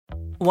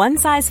One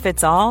size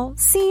fits all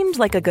seemed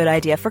like a good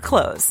idea for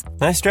clothes.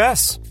 Nice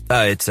dress.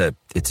 It's a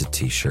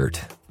t-shirt.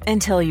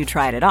 Until you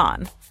tried it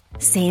on.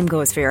 Same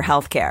goes for your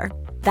healthcare.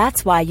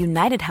 That's why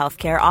United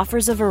Healthcare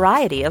offers a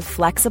variety of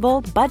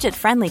flexible,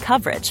 budget-friendly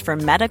coverage for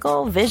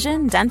medical,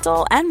 vision,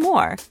 dental, and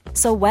more.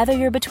 So whether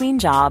you're between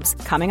jobs,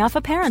 coming off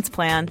a parent's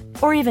plan,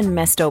 or even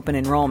missed open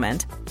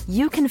enrollment,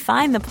 you can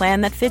find the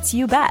plan that fits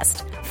you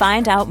best.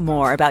 Find out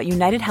more about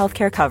United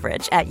Healthcare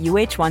coverage at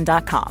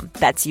uh1.com.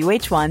 That's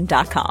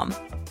uh1.com.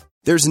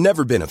 There's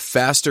never been a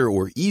faster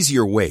or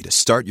easier way to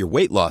start your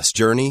weight loss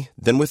journey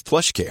than with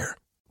PlushCare.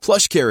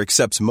 PlushCare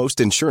accepts most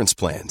insurance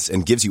plans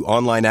and gives you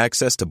online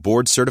access to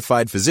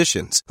board-certified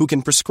physicians who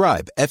can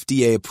prescribe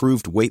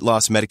FDA-approved weight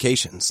loss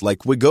medications like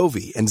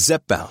Wegovy and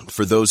Zepbound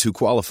for those who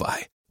qualify.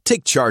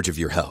 Take charge of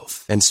your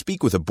health and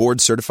speak with a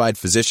board-certified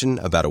physician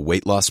about a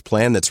weight loss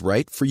plan that's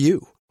right for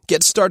you.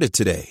 Get started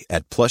today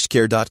at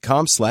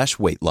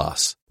plushcare.com/weight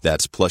loss.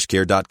 That's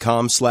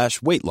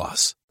plushcare.com/weight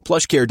loss.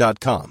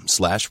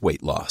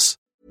 plushcare.com/weight loss.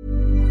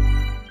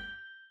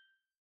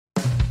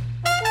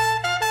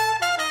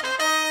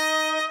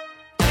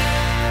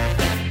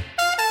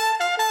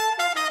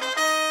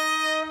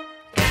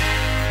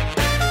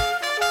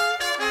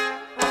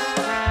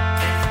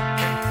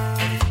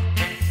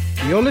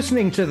 You're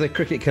listening to the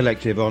Cricket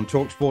Collective on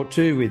TalkSport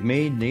 2 with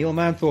me, Neil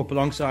Manthorpe,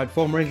 alongside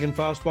former England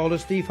fast bowler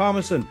Steve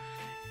Harmison.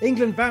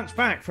 England bounced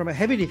back from a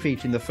heavy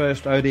defeat in the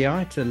first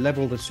ODI to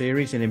level the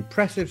series in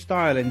impressive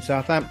style in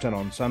Southampton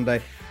on Sunday.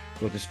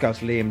 We'll discuss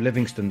Liam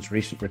Livingstone's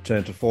recent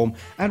return to form,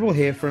 and we'll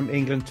hear from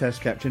England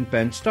Test captain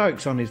Ben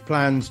Stokes on his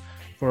plans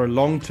for a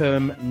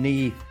long-term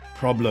knee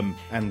problem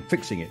and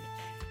fixing it.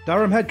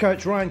 Durham head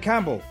coach Ryan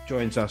Campbell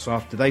joins us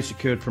after they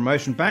secured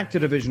promotion back to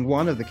Division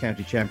 1 of the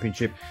County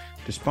Championship,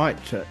 despite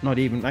not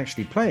even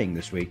actually playing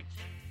this week.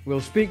 We'll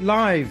speak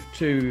live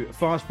to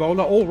fast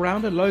bowler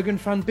all-rounder Logan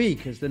van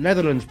Beek as the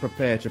Netherlands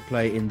prepare to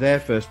play in their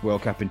first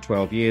World Cup in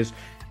 12 years,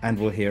 and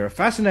we'll hear a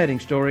fascinating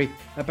story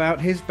about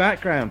his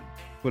background.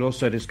 We'll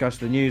also discuss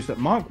the news that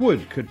Mark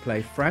Wood could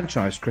play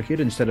franchise cricket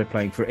instead of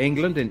playing for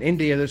England in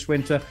India this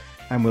winter,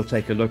 and we'll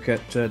take a look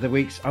at the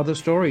week's other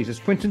stories as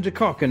Quinton de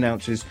Kock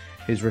announces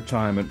his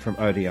retirement from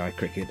ODI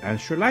cricket,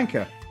 and Sri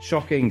Lanka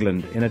shock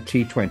England in a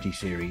T20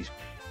 series.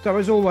 So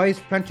as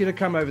always, plenty to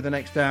come over the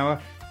next hour.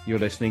 You're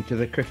listening to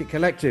the Cricket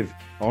Collective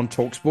on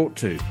TalkSport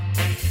 2.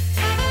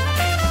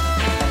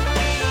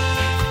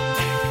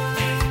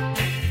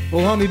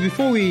 Well, Harmy,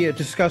 before we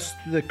discuss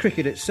the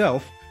cricket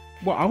itself,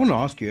 well, I want to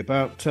ask you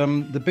about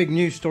the big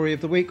news story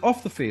of the week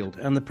off the field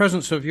and the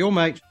presence of your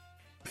mate,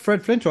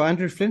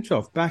 Andrew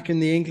Flintoff, back in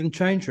the England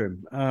change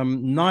room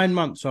 9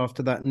 months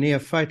after that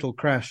near-fatal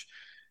crash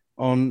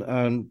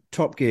on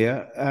Top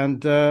Gear,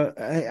 and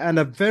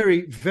a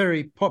very,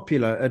 very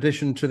popular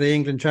addition to the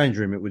England change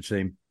room, it would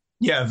seem.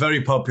 Yeah, very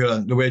popular.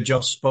 The way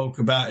Josh spoke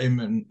about him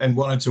and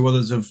one or two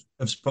others have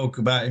spoke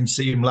about him,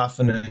 see him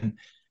laughing and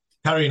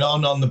carrying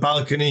on the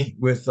balcony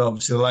with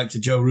obviously the likes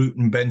of Joe Root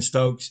and Ben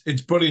Stokes.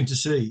 It's brilliant to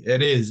see.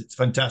 It is. It's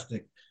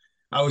fantastic.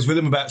 I was with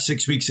him about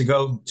 6 weeks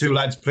ago. Two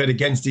lads played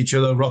against each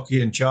other,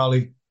 Rocky and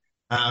Charlie,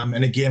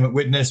 in a game at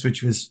Widnes,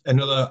 which was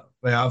another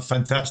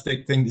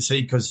fantastic thing to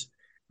see because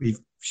we've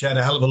shared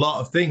a hell of a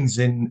lot of things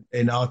in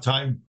our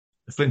time,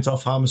 the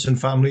Flintoff Harmison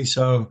family.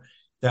 So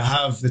to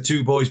have the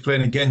two boys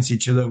playing against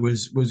each other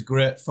was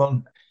great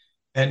fun.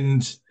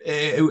 And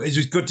it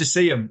was good to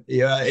see him.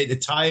 At the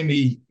time,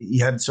 he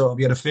had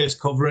a face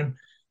covering.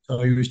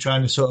 So he was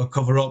trying to sort of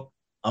cover up,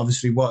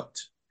 obviously, what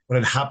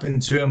had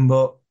happened to him.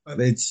 But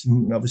it's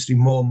obviously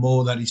more and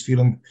more that he's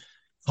feeling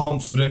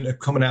confident of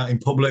coming out in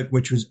public,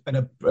 which was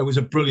it was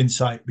a brilliant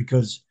sight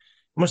because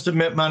I must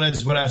admit, man,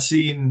 when I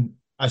seen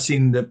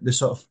the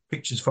sort of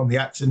pictures from the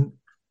accident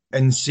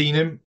and seen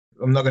him,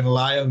 I'm not going to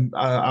lie,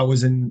 I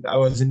was in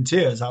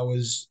tears. I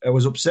was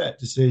upset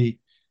to see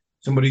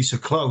somebody so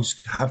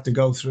close have to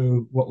go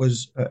through what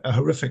was a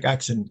horrific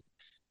accident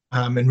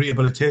and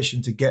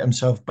rehabilitation to get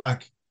himself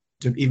back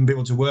to even be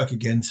able to work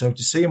again. So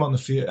to see him on the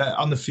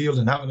field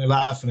and having a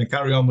laugh and a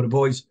carry on with the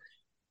boys,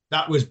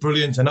 that was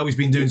brilliant. I know he's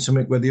been doing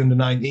something with the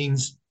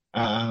under-19s,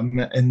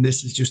 and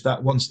this is just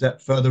that one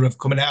step further of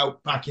coming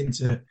out back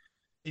into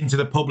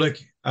the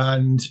public.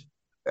 And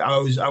I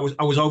was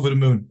over the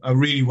moon. I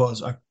really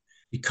was.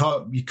 You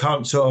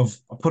can't sort of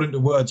put into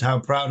words how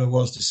proud I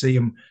was to see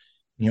him,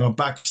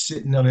 back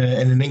sitting in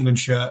an England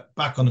shirt,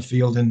 back on the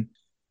field, and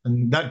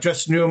that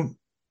dressing room,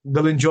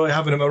 they'll enjoy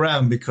having him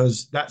around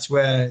because that's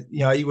where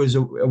he was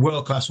a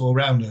world-class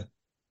all-rounder,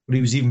 but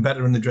he was even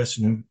better in the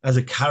dressing room as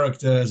a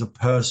character, as a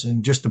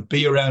person, just to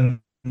be around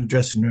in the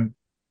dressing room.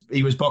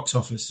 He was box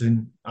office,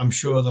 and I'm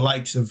sure the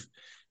likes of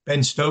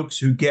Ben Stokes,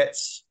 who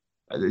gets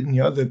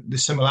the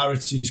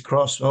similarities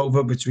cross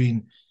over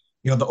between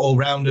the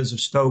all-rounders of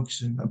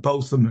Stokes and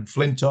Botham and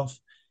Flintoff,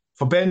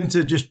 for Ben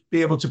to just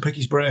be able to pick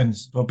his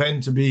brains, for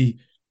Ben to be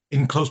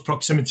in close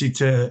proximity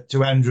to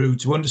Andrew,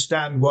 to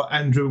understand what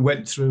Andrew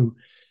went through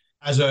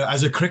as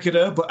a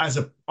cricketer, but as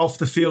a off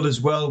the field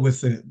as well, with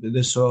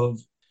the sort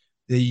of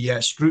the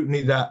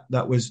scrutiny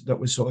that was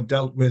sort of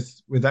dealt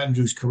with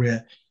Andrew's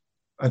career.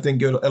 I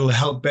think it'll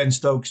help Ben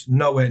Stokes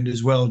no end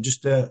as well.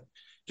 Just to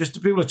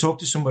be able to talk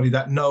to somebody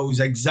that knows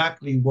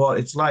exactly what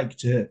it's like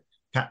to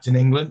captain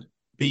England,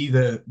 be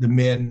the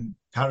main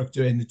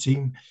character in the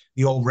team,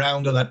 the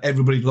all-rounder that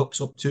everybody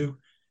looks up to,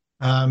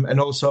 and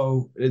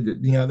also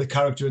the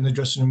character in the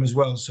dressing room as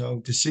well. So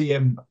to see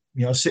him,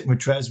 sitting with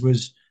Trez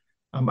was,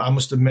 I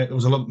must admit, it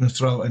was a lump in the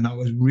throat, and I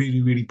was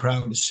really, really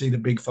proud to see the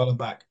big fella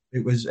back.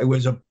 It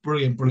was a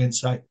brilliant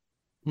sight.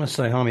 I must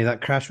say, Harmy,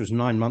 that crash was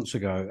 9 months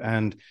ago,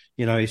 and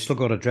he's still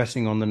got a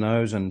dressing on the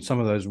nose, and some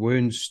of those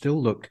wounds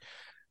still look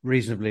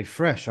reasonably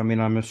fresh. I mean,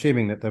 I'm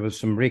assuming that there was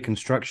some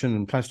reconstruction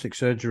and plastic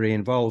surgery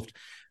involved,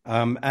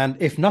 and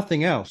if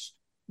nothing else,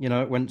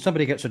 when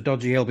somebody gets a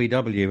dodgy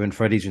LBW and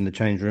Freddie's in the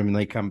change room and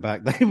they come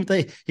back,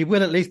 he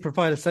will at least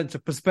provide a sense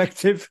of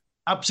perspective.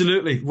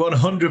 Absolutely,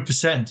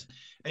 100%.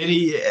 And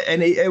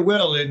he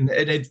will, and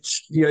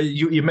it's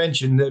you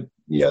mentioned that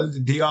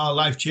they are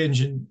life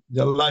changing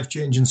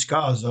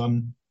scars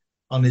on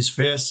his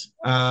face,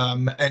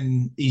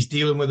 and he's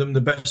dealing with them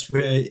the best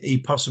way he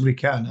possibly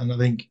can. And I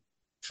think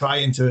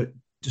trying to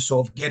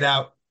sort of get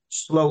out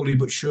slowly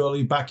but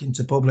surely back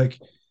into public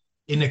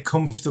in a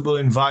comfortable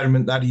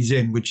environment that he's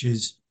in, which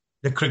is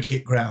the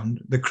cricket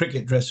ground, the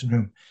cricket dressing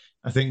room,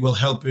 I think will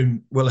help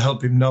him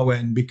no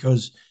end,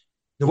 because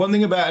the one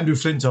thing about Andrew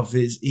Flintoff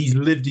is he's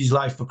lived his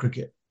life for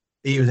cricket.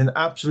 He was an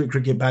absolute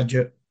cricket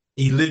badger.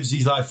 He lives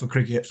his life for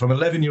cricket. From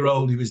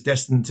 11-year-old, he was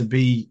destined to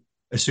be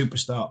a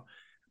superstar.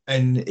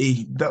 And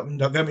don't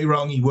get me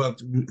wrong, he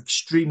worked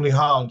extremely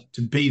hard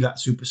to be that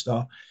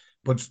superstar.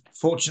 But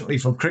fortunately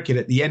for cricket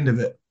at the end of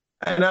it,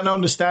 and I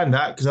understand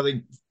that because I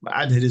think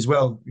I did as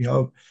well,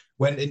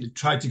 went in,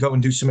 tried to go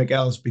and do something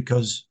else,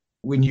 because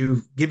when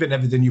you've given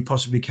everything you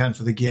possibly can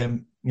for the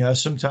game,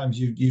 sometimes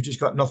you've just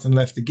got nothing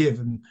left to give,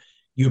 and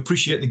you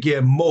appreciate the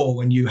game more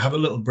when you have a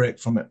little break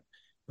from it.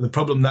 But the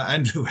problem that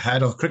Andrew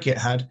had, or cricket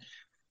had,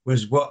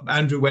 was what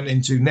Andrew went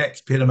into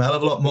next paid him a hell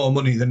of a lot more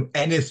money than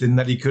anything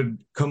that he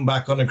could come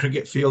back on a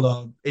cricket field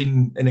or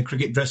in a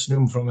cricket dressing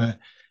room from a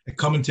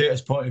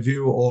commentator's point of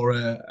view or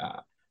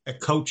a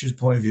coach's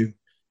point of view.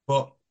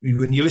 But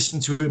when you listen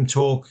to him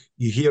talk,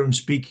 you hear him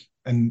speak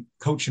and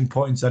coaching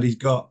points that he's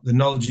got, the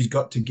knowledge he's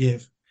got to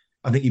give,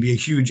 I think he'd be a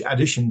huge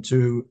addition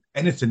to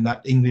anything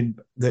that England,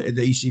 the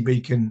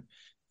ECB can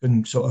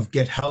sort of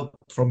get help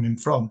from him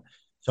from.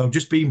 So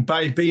just being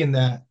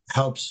there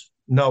helps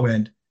no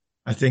end.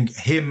 I think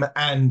him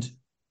and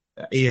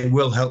Ian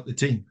will help the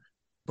team.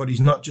 But he's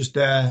not just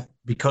there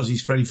because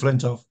he's Freddie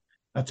Flintoff.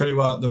 I tell you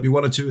what, there'll be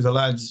one or two of the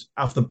lads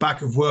off the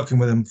back of working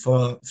with him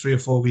for 3 or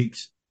 4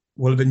 weeks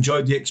will have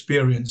enjoyed the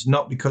experience,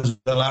 not because of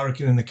the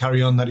larrikin and the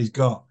carry-on that he's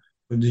got,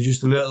 but they're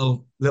just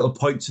little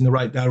points in the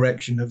right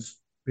direction of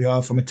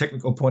from a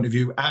technical point of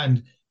view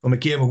and from a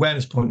game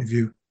awareness point of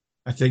view.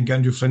 I think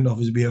Andrew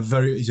Flintoff is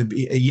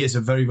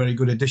a very, very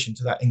good addition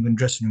to that England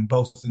dressing room,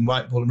 both in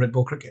white ball and red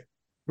ball cricket.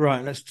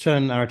 Right, let's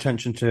turn our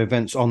attention to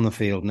events on the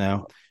field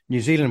now. New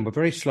Zealand were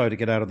very slow to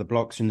get out of the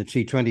blocks in the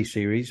T20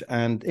 series,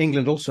 and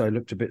England also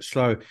looked a bit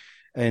slow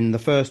in the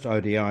first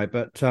ODI.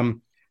 But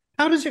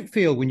how does it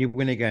feel when you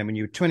win a game, when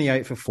you're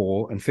 28 for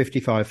 4 and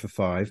 55 for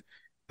 5?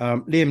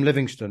 Liam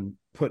Livingstone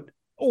put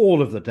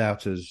all of the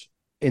doubters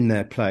in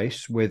their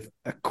place with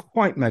a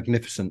quite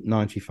magnificent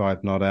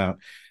 95 not out.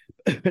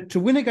 To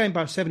win a game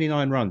by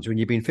 79 runs when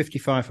you've been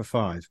 55 for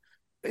 5,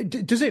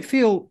 does it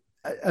feel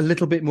a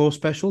little bit more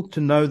special to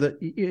know that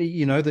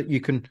that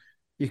you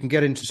can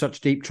get into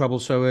such deep trouble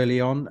so early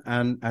on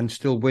and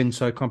still win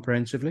so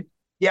comprehensively?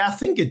 Yeah, I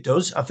think it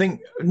does. I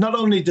think not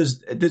only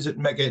does it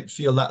make it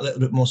feel that little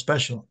bit more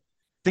special,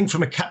 I think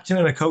from a captain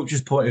and a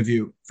coach's point of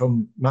view,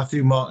 from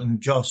Matthew Martin,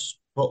 Joss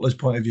Butler's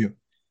point of view,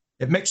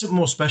 it makes it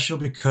more special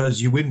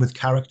because you win with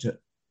character.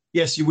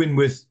 Yes, you win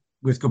with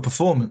good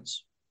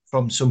performance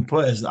from some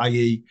players,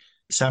 i.e.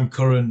 Sam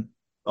Curran,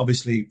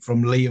 obviously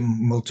from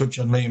Liam. We'll touch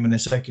on Liam in a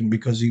second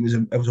because it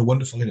was a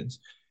wonderful innings.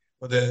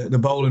 But the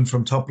bowling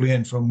from Topley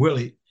and from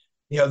Willie,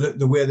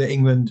 the way that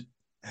England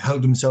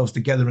held themselves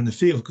together in the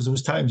field, because there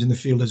was times in the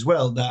field as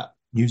well that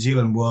New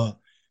Zealand were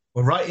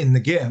right in the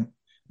game.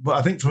 But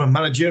I think from a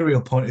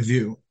managerial point of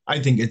view, I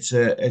think it's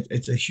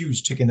a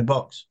huge tick in the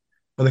box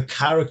for the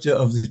character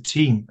of the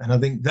team. And I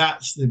think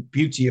that's the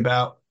beauty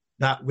about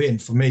that win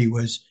for me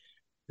was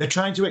they're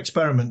trying to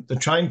experiment. They're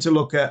trying to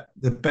look at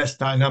the best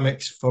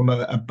dynamics from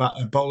a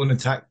bowling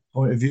attack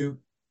point of view.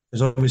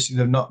 Because obviously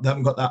they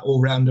haven't got that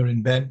all-rounder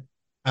in Ben.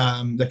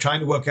 They're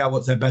trying to work out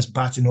what's their best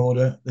batting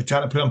order. They're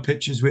trying to put on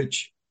pitches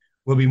which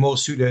will be more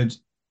suited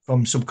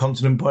from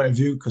subcontinent point of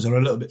view because they're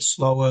a little bit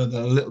slower,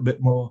 they're a little bit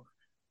more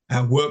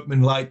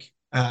workmanlike,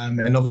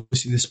 and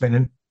obviously the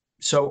spinning.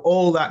 So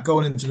all that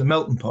going into the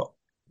melting pot,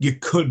 you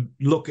could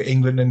look at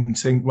England and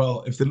think,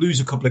 well, if they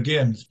lose a couple of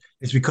games,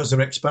 it's because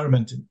they're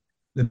experimenting.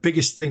 The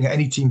biggest thing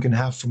any team can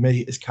have for me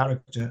is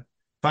character,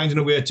 finding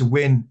a way to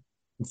win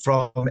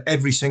from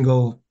every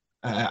single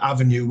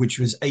avenue, which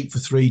was 8 for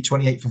 3,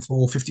 28 for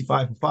 4,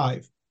 55 for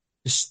 5,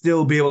 to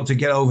still be able to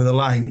get over the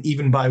line,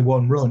 even by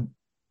one run,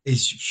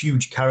 is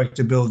huge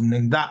character building.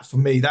 And that, for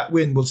me, that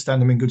win will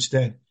stand them in good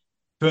stead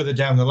further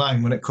down the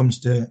line when it comes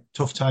to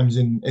tough times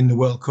in the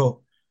World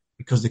Cup.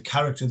 because the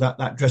character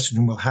that dressing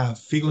room will have,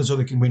 feeling as though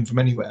they can win from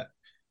anywhere,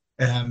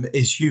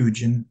 is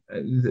huge. And,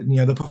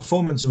 the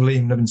performance of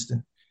Liam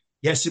Livingstone,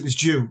 yes, it was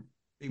due.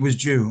 It was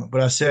due.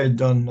 But I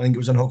said I think it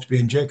was on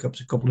Hawksby and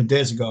Jacobs a couple of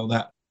days ago,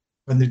 that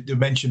when they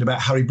mentioned about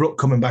Harry Brook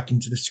coming back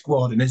into the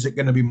squad, and is it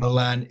going to be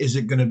Milan? Is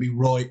it going to be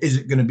Roy? Is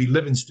it going to be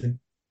Livingstone?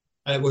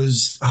 And it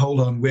was, hold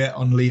on, wait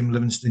on Liam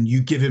Livingstone.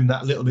 You give him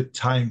that little bit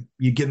time.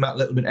 You give him that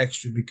little bit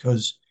extra,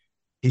 because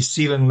his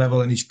ceiling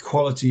level and his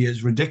quality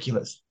is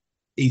ridiculous.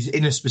 He's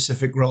in a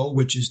specific role,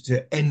 which is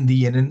to end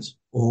the innings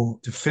or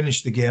to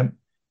finish the game.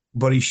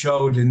 But he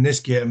showed in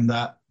this game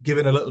that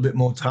given a little bit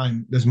more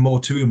time, there's more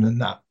to him than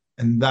that.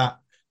 And that,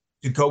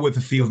 to go with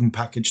the fielding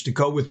package, to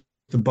go with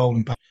the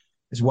bowling package,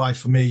 is why,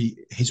 for me,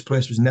 his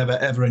place was never,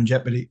 ever in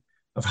jeopardy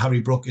of Harry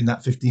Brook in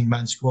that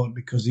 15-man squad,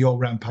 because the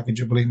all-round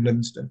package of Liam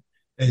Livingstone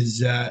is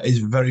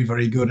very,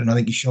 very good. And I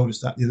think he showed us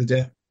that the other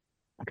day.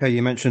 Okay,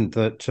 you mentioned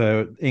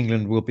that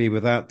England will be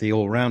without the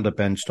all-rounder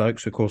Ben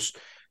Stokes. Of course,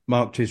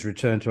 marked his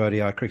return to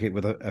ODI cricket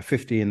with a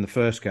 50 in the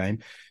first game.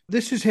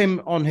 This is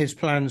him on his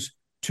plans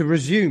to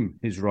resume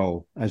his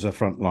role as a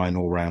frontline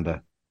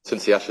all-rounder.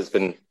 Since the Ashes,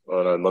 been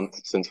a month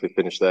since we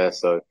finished there,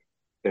 so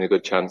been a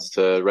good chance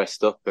to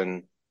rest up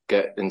and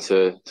get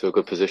into a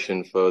good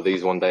position for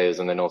these one days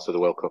and then also the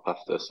World Cup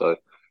after. So,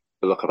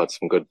 but look, I've had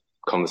some good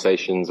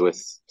conversations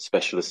with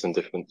specialists in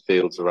different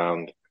fields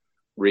around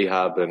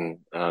rehab and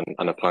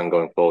a plan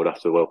going forward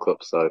after the World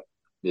Cup. So,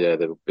 yeah,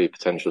 there will be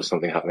potential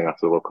something happening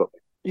after the World Cup.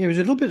 Yeah, he was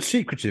a little bit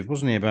secretive,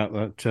 wasn't he, about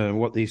that,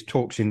 what these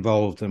talks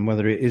involved and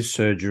whether it is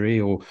surgery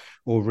or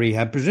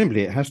rehab.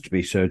 Presumably it has to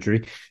be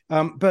surgery.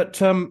 But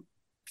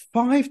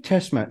 5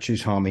 test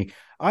matches, Harmy.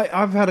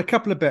 I've had a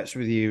couple of bets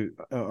with you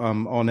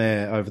on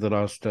air over the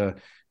last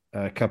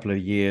couple of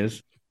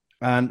years,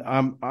 and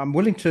I'm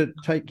willing to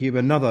take you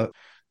another,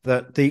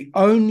 that the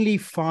only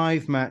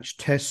 5-match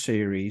test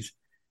series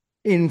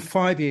in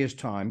 5 years'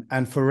 time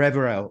and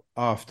forever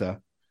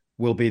after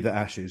will be the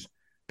Ashes.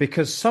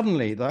 Because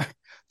suddenly,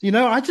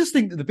 I just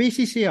think that the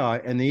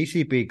BCCI and the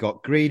ECB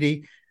got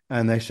greedy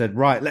and they said,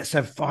 right, let's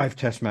have 5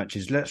 test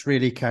matches. Let's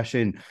really cash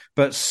in.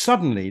 But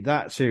suddenly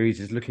that series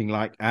is looking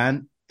like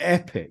an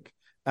epic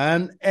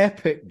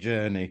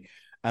journey.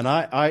 And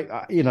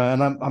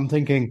I'm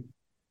thinking,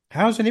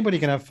 how's anybody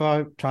going to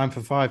have time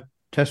for 5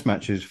 test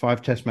matches,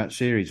 5 test match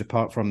series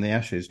apart from the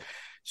Ashes?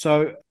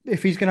 So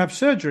if he's going to have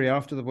surgery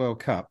after the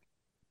World Cup,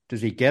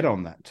 does he get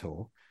on that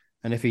tour?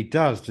 And if he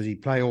does he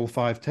play all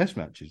 5 test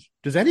matches?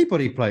 Does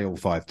anybody play all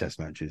 5 test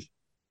matches?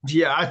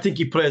 Yeah, I think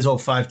he plays all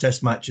 5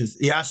 test matches.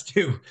 He has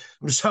to.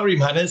 I'm sorry,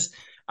 Manners.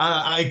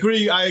 I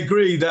agree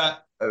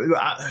that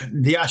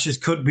the Ashes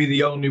could be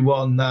the only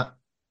one that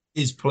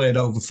is played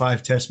over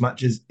 5 test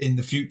matches in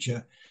the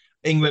future.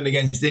 England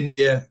against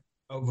India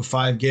over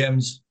 5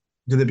 games.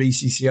 Do the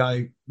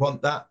BCCI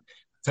want that?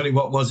 I'll tell you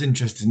what was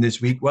interesting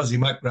this week.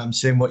 Wazim Akram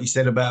saying what he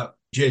said about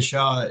Jay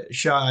Shah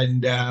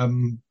and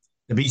the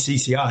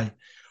BCCI.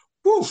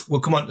 Woof, we'll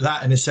come on to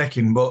that in a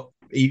second, but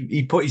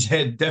he put his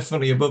head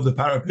definitely above the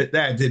parapet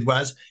there, did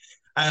Waz,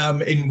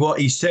 in what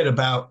he said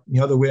about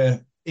the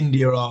way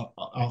India are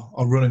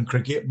running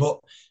cricket. But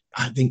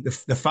I think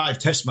the 5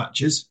 test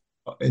matches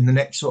in the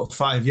next sort of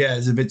 5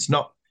 years, if it's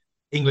not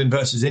England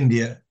versus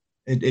India,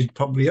 it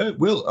probably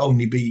will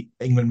only be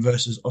England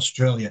versus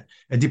Australia.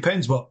 It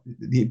depends what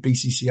the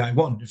BCCI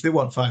want. If they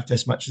want 5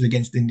 test matches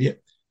against India,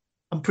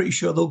 I'm pretty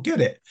sure they'll get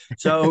it.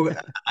 So,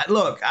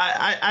 look,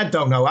 I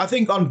don't know. I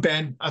think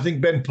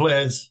Ben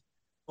plays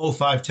all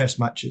 5 test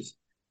matches.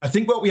 I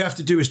think what we have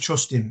to do is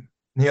trust him.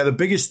 The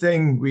biggest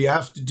thing we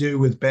have to do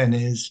with Ben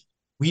is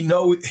we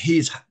know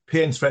his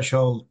pain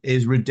threshold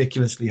is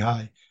ridiculously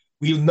high.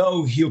 We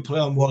know he'll play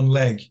on one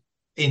leg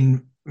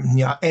in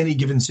any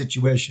given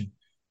situation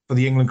for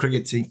the England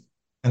cricket team.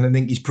 And I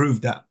think he's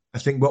proved that. I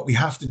think what we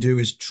have to do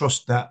is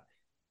trust that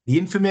the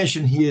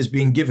information he is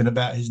being given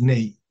about his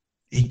knee,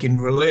 he can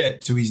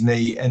relate to his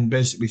knee and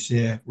basically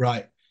say,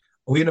 right,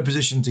 are we in a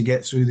position to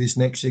get through this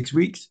next 6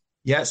 weeks?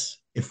 Yes.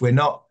 If we're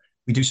not,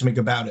 we do something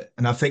about it.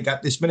 And I think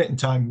at this minute in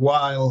time,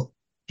 while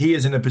he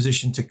is in a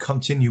position to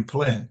continue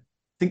playing,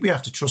 I think we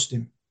have to trust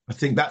him. I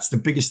think that's the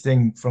biggest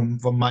thing from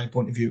my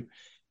point of view.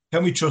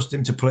 Can we trust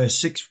him to play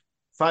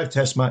 5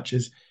 test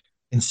matches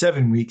in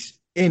 7 weeks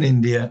in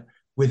India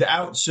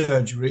without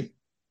surgery?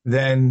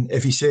 Then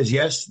if he says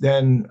yes,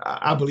 then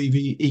I believe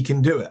he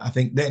can do it. I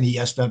think then he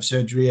has to have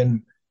surgery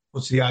and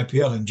puts the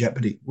IPL in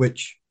jeopardy,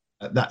 which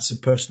that's a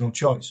personal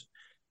choice.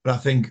 But I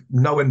think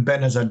knowing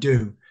Ben as I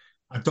do,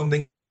 I don't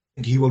think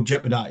he will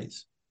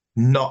jeopardise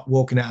not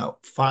walking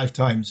out 5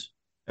 times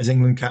as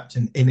England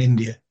captain in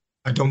India.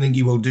 I don't think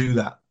he will do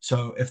that.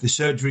 So if the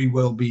surgery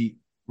will be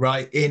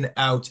right, in,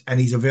 out, and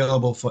he's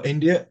available for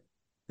India,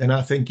 then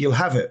I think he'll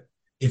have it.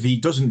 If he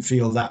doesn't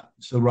feel that,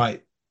 so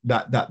right,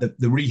 that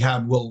the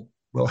rehab will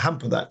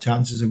hamper that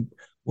chances of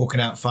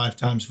walking out 5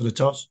 times for the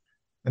toss,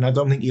 and I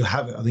don't think he'll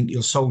have it. I think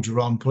he'll soldier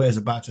on, play as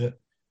a batter,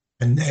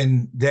 and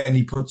then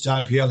he puts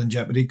IPL in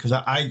jeopardy. Because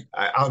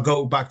I'll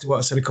go back to what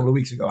I said a couple of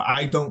weeks ago.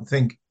 I don't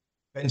think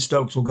Ben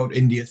Stokes will go to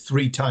India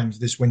 3 times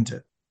this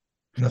winter.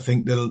 And I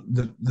think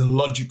the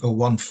logical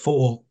one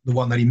for the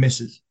one that he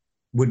misses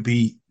would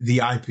be the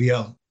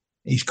IPL.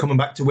 He's coming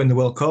back to win the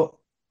World Cup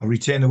or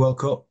retain the World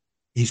Cup.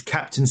 His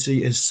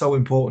captaincy is so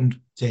important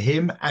to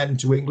him and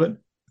to England.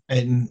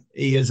 And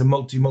he is a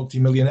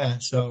multi-millionaire.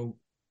 So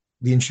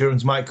the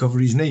insurance might cover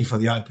his knee for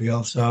the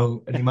IPL.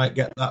 So, and he might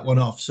get that one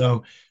off.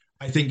 So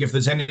I think if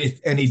there's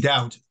any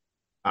doubt,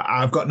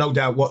 I've got no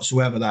doubt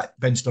whatsoever that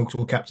Ben Stokes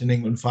will captain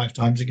England 5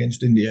 times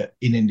against India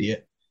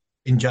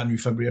in January,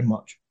 February and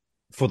March.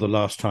 For the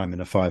last time in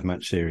a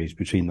 5-match series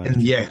between those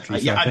two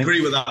countries. Yeah, I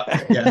agree with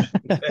that.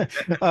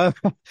 Yeah.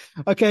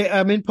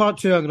 Okay, in part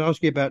 2, I'm going to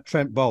ask you about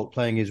Trent Boult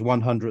playing his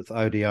 100th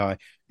ODI.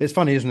 It's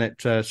funny, isn't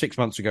it? 6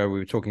 months ago, we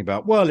were talking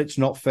about, well, it's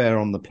not fair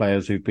on the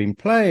players who've been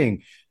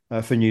playing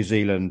for New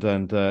Zealand.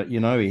 And,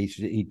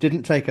 he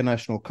didn't take a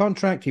national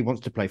contract. He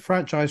wants to play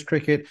franchise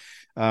cricket.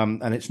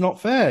 And it's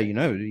not fair.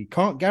 You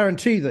can't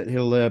guarantee that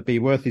he'll be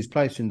worth his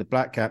place in the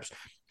Black Caps.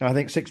 I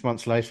think 6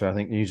 months later, I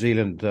think New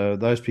Zealand,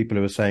 those people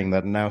who are saying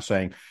that are now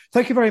saying,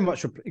 thank you very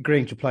much for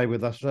agreeing to play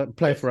with us,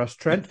 play for us,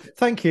 Trent.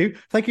 Thank you.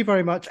 Thank you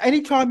very much.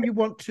 Anytime you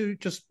want to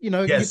just,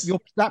 yes.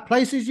 That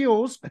place is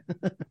yours.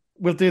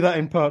 We'll do that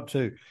in part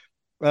 2.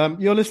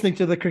 You're listening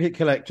to the Cricket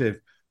Collective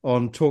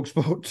on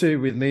TalkSport 2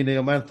 with me,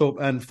 Neil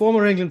Manthorpe, and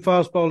former England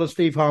fast bowler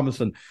Steve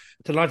Harmison.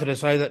 Delighted to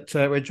say that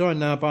we're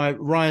joined now by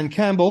Ryan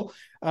Campbell,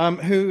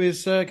 who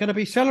is going to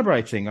be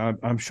celebrating.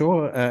 I'm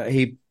sure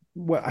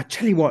I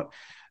tell you what,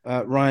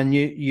 Ryan,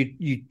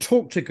 you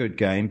talked a good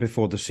game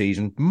before the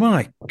season.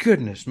 My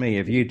goodness me,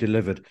 have you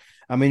delivered?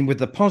 I mean, with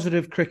the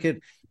positive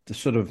cricket, the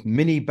sort of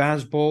mini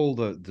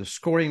Bazball, the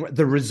scoring,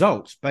 the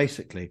results,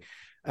 basically.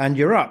 And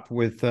you're up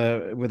with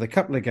a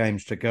couple of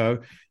games to go.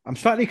 I'm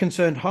slightly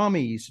concerned.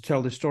 Harmy used to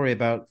tell this story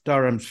about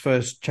Durham's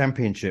first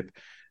championship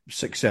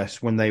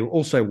success when they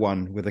also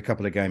won with a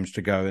couple of games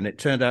to go. And it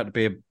turned out to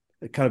be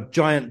a kind of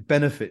giant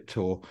benefit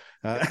tour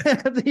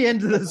at the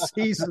end of the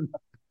season.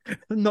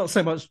 Not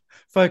so much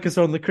focus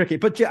on the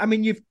cricket, but I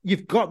mean,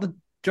 you've got the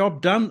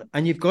job done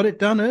and you've got it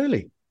done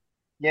early.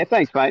 Yeah,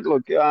 thanks, mate.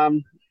 Look,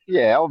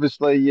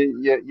 obviously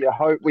you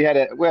hope we had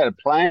a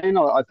plan.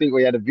 I think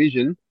we had a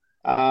vision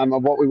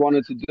of what we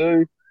wanted to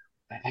do.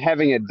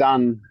 Having it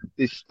done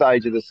this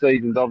stage of the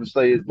season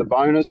obviously is the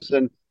bonus.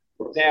 And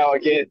now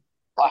again,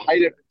 I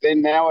hate it.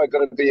 Then now I've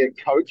got to be a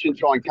coach and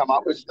try and come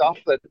up with stuff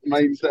that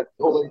means that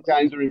all these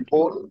games are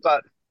important.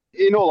 But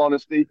in all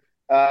honesty,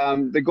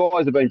 the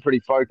guys have been pretty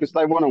focused.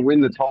 They want to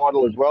win the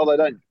title as well. They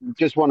don't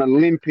just want to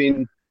limp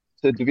in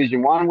to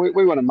Division 1.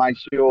 We want to make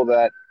sure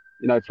that,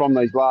 from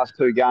these last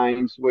 2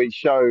 games, we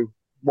show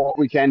what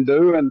we can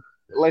do. And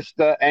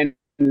Leicester and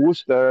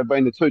Worcester have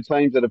been the 2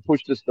 teams that have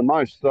pushed us the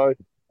most. So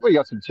we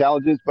got some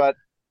challenges, but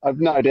I've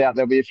no doubt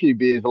there'll be a few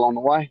beers along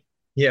the way.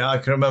 Yeah, I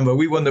can remember.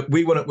 We won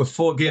it with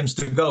 4 games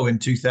to go in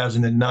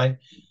 2009.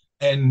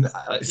 And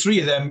 3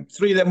 of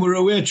them were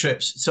away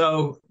trips.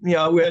 So, we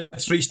had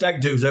 3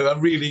 stag do's.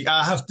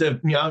 I have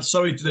to,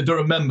 sorry to the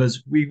Durham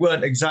members. We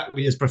weren't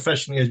exactly as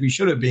professionally as we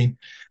should have been.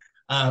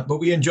 But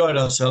we enjoyed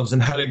ourselves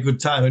and had a good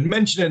time. And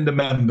mentioning the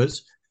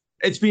members,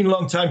 it's been a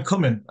long time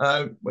coming.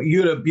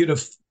 You'd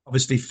have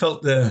obviously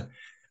felt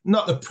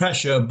not the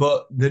pressure,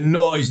 but the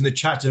noise and the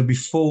chatter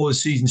before the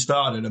season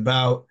started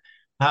about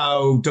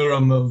how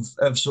Durham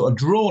have sort of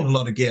drawn a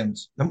lot of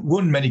games and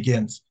won many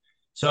games.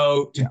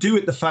 So to do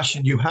it the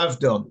fashion you have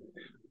done,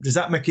 does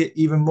that make it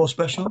even more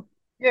special?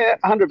 Yeah,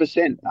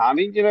 100%. I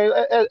mean,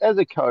 as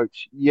a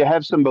coach, you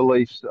have some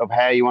beliefs of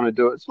how you want to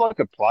do it. It's like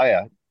a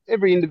player.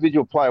 Every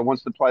individual player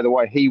wants to play the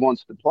way he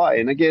wants to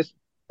play. And I guess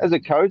as a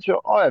coach,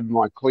 I have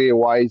my clear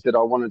ways that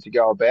I wanted to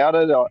go about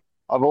it.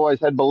 I've always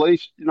had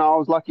beliefs. I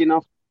was lucky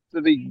enough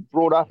to be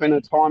brought up in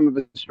a time of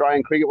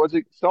Australian cricket. It was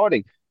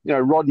exciting.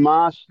 Rod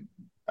Marsh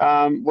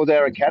was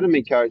our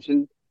academy coach,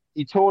 and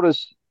he taught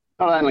us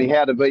not only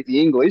how to beat the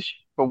English,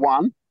 for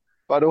one,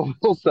 but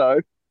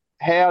also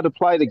how to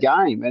play the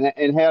game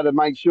and how to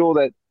make sure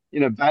that,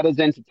 batters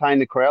entertain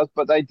the crowds.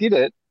 But they did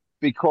it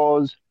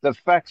because the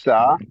facts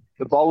are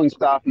the bowling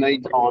staff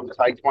need time to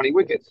take 20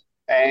 wickets.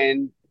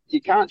 And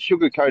you can't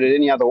sugarcoat it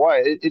any other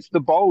way. It's the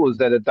bowlers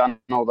that have done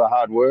all the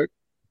hard work.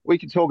 We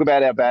can talk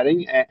about our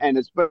batting, and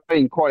it's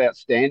been quite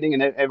outstanding,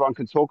 and everyone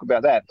can talk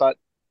about that. But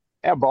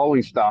our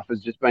bowling staff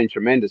has just been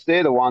tremendous.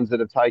 They're the ones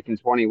that have taken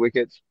 20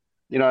 wickets.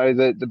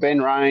 The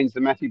Ben Raines,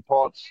 the Matthew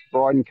Potts,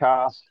 Bryden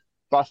Cast,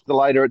 Buster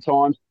later at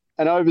times,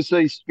 an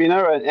overseas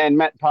spinner and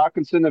Matt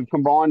Parkinson have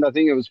combined, I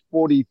think it was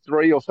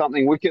 43 or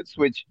something wickets,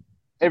 which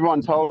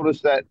everyone told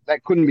us that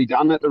couldn't be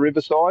done at the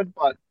Riverside.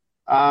 But,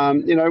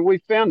 we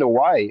found a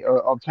way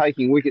of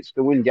taking wickets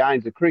to win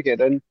games of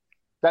cricket, and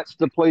that's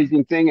the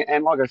pleasing thing.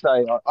 And like I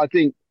say, I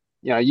think,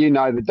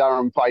 the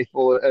Durham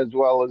faithful as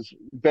well as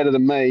better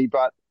than me,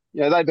 but,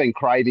 they've been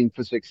craving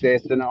for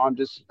success, and I'm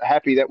just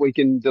happy that we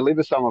can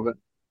deliver some of it.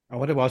 I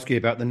want to ask you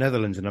about the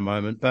Netherlands in a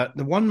moment, but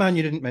the one man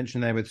you didn't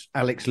mention there was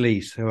Alex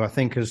Lees, who I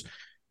think has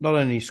not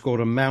only scored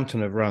a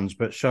mountain of runs,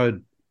 but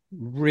showed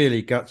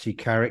really gutsy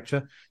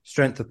character,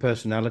 strength of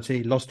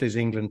personality, lost his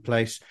England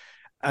place,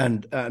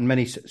 and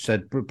many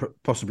said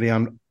possibly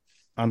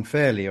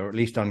unfairly or at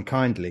least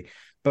unkindly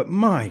But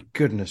my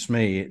goodness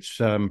me, it's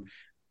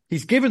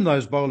he's given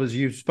those bowlers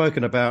you've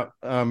spoken about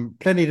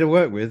plenty to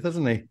work with,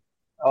 hasn't he?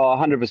 Oh,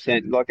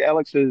 100%. Like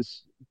Alex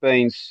has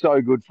been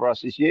so good for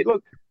us this year.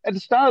 Look, at the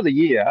start of the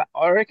year,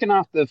 I reckon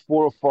after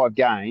 4 or 5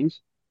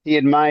 games, he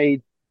had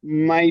made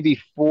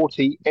maybe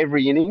 40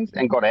 every innings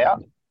and got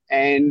out.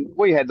 And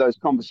we had those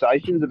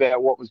conversations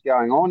about what was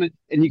going on.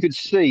 And you could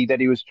see that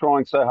he was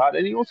trying so hard.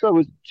 And he also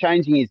was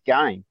changing his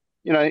game.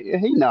 You know,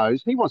 he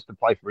knows he wants to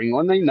play for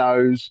England. He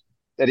knows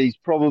that he's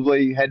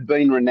probably had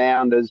been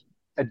renowned as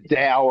a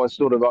dour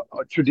sort of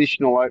a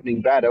traditional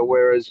opening batter,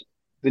 whereas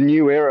the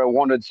new era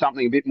wanted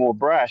something a bit more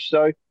brash.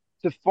 So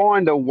to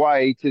find a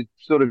way to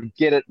sort of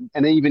get it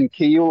an even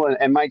keel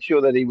and make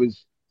sure that he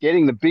was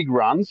getting the big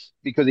runs,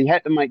 because he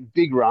had to make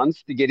big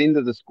runs to get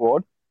into the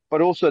squad, but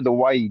also the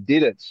way he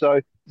did it. So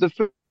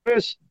the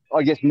first,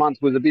 I guess, month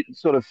was a bit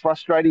sort of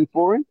frustrating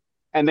for him.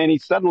 And then he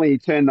suddenly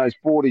turned those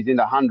 40s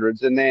into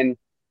hundreds. And then,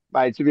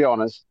 mate, to be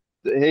honest,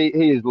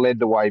 he has led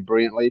the way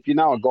brilliantly. If you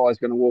know a guy's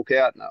going to walk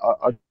out,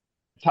 I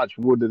touch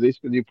wood to this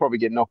because he'll probably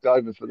get knocked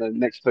over for the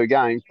next 2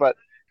 games, but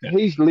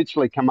he's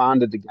literally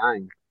commanded the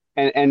game.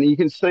 And you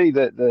can see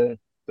that the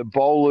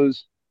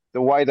bowlers,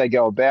 the way they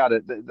go about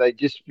it, they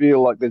just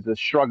feel like there's a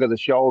shrug of the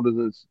shoulders.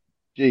 It's,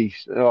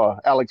 geez,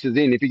 Alex is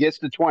in. If he gets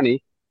to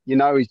 20, you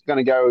know he's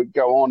going to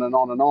go on and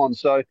on and on.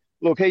 So,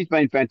 look, he's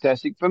been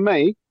fantastic. For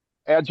me,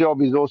 our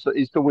job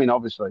is to win,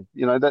 obviously.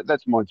 You know,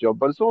 that's my job.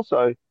 But it's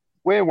also,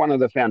 we're one of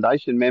the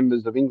foundation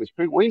members of English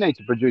cricket. We need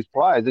to produce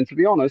players. And to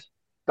be honest,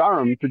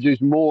 Durham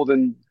produced more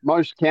than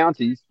most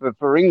counties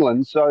for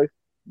England. So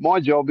my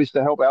job is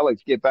to help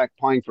Alex get back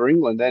playing for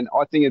England. And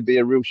I think it'd be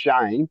a real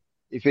shame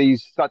if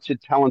he's such a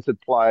talented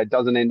player,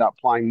 doesn't end up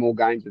playing more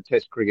games of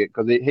Test cricket,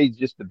 because he's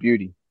just the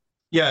beauty.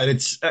 Yeah,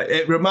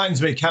 it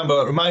reminds me,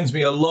 Campbell, it reminds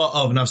me a lot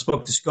of, and I've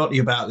spoke to Scotty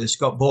about this,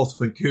 Scott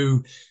Borthwick,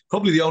 who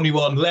probably the only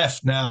one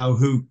left now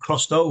who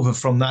crossed over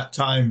from that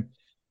time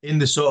in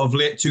the sort of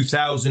late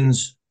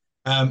 2000s,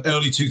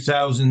 early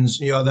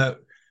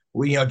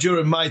 2000s,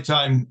 during my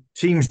time,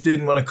 teams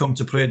didn't want to come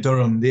to play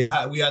Durham.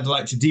 We had the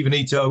likes of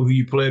Divanito, who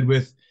you played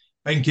with,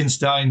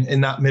 Benkenstein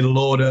in that middle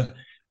order.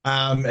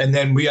 And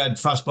then we had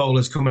fast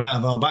bowlers coming out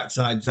of our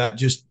backsides that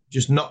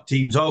just knocked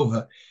teams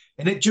over.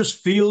 And it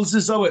just feels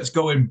as though it's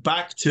going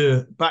back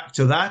to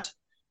that.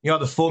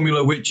 The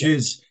formula, which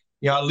is,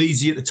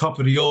 Leasy at the top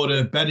of the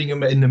order,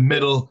 Bedingham in the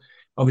middle,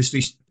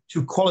 obviously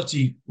two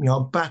quality,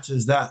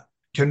 batters that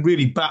can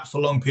really bat for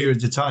long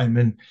periods of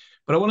time.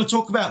 But I want to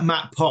talk about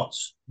Matt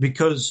Potts,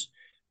 because,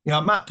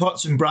 Matt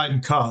Potts and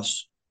Bryden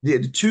Carse,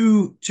 the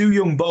two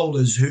young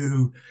bowlers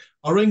who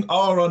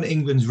are on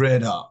England's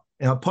radar.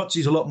 Potts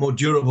is a lot more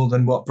durable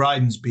than what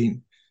Bryden's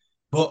been.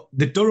 But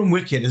the Durham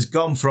wicket has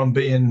gone from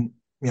being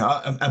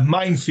a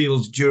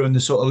minefield during the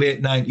sort of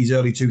late 90s,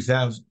 early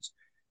 2000s,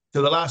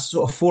 to the last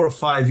sort of 4 or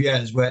 5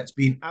 years where it's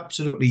been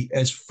absolutely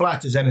as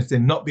flat as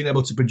anything, not being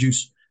able to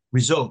produce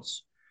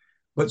results.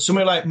 But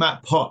somebody like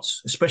Matt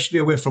Potts, especially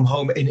away from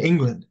home in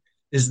England,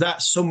 is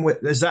that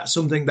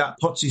something that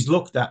Potts is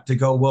looked at to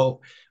go,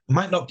 well, I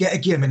might not get a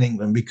game in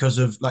England because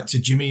of like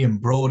Jimmy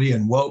and Brodie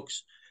and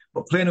Wokes,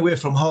 but playing away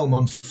from home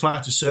on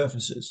flatter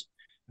surfaces,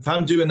 if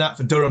I'm doing that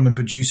for Durham and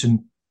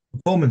producing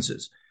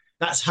performances,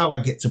 that's how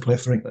I get to play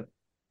for England.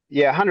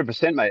 Yeah,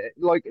 100%, mate.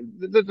 Like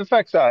the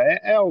facts are,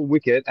 our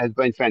wicket has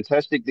been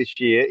fantastic this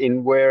year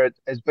in where it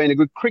has been a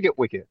good cricket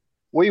wicket.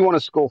 We want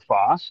to score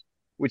fast,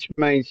 which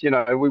means,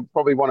 we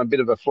probably want a bit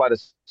of a flatter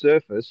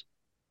surface,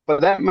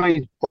 but that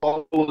means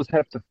bowlers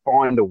have to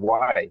find a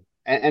way.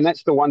 And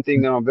that's the one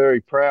thing that I'm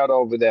very proud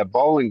of with our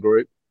bowling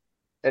group.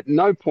 At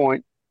no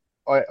point,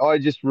 I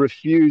just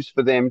refuse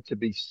for them to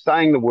be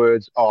saying the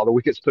words, oh, the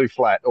wicket's too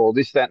flat, or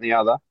this, that, and the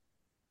other.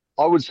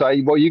 I would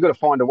say, well, you've got to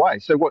find a way.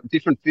 So what,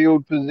 different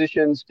field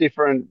positions,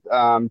 different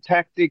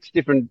tactics,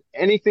 different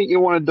anything you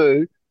want to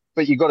do,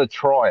 but you've got to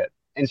try it.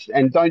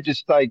 And don't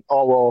just say,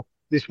 oh, well,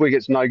 this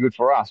wicket's no good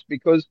for us,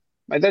 because,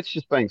 mate, that's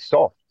just being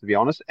soft, to be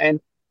honest. And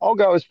I'll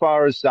go as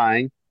far as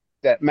saying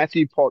that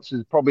Matthew Potts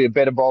is probably a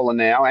better bowler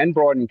now, and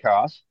Bryden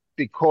Carse,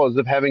 because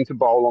of having to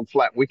bowl on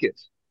flat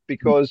wickets.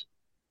 Because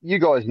you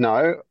guys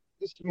know,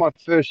 this is my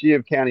first year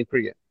of county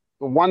cricket.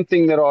 The one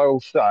thing that I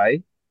will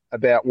say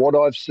about what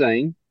I've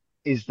seen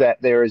is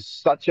that there is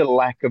such a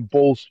lack of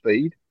ball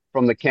speed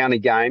from the county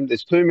game.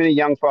 There's too many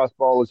young fast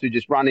bowlers who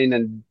just run in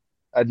and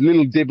a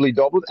little dibbly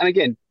dobblers. And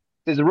again,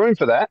 there's a room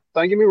for that.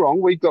 Don't get me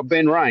wrong. We've got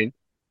Ben Rain,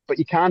 but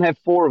you can't have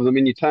 4 of them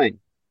in your team.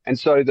 And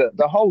so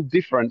the whole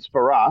difference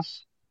for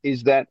us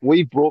is that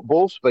we've brought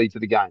ball speed to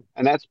the game,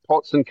 and that's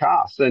Potts and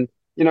Carse. And,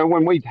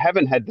 when we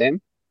haven't had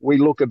them, we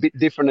look a bit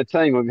different a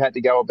team. We've had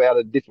to go about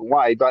it a different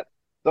way. But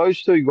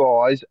those two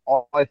guys,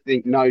 I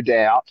think, no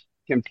doubt,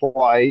 can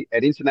play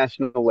at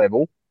international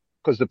level,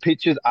 because the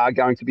pitches are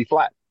going to be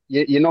flat.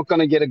 You're not going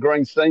to get a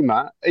green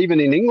seamer, even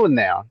in England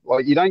now.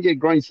 Like, you don't get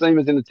green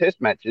seamers in the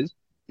test matches.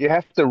 You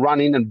have to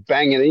run in and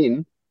bang it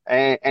in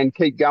and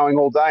keep going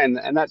all day.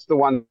 And that's the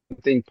one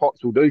thing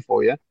Potts will do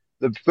for you.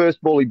 The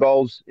first ball he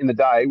bowls in the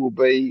day will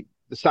be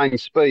the same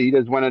speed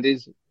as when it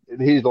is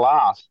his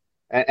last.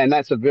 And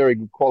that's a very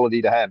good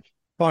quality to have.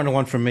 Final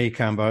one from me,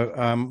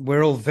 Cambo.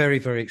 We're all very,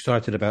 very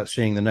excited about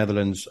seeing the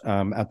Netherlands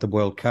at the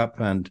World Cup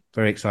and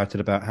very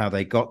excited about how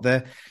they got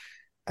there.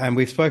 And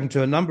we've spoken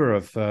to a number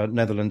of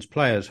Netherlands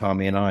players,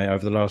 Harmy and I,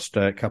 over the last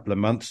couple of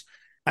months,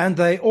 and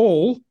they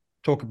all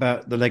talk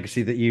about the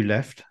legacy that you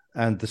left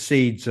and the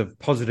seeds of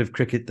positive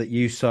cricket that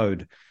you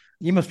sowed.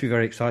 You must be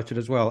very excited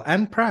as well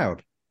and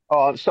proud.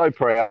 Oh, I'm so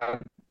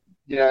proud.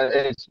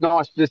 It's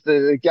nice just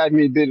it gave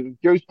me a bit of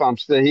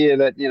goosebumps to hear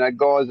that,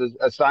 guys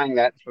are saying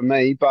that for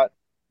me. But,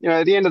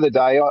 at the end of the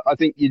day, I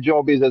think your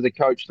job is as a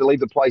coach to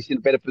leave the place in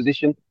a better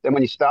position than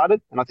when you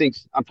started. And I think,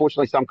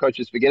 unfortunately, some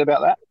coaches forget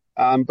about that.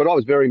 But I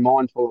was very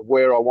mindful of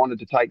where I wanted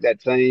to take that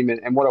team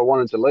and what I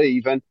wanted to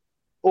leave. And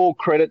all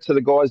credit to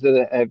the guys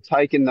that have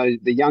taken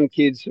the young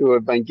kids who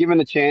have been given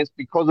a chance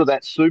because of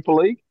that Super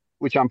League,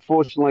 which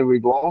unfortunately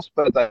we've lost,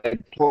 but they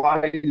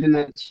played in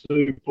that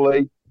Super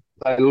League.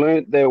 They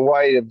learnt their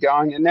way of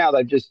going, and now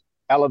they've just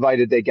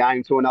elevated their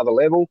game to another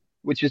level,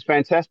 which is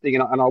fantastic.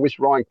 And I wish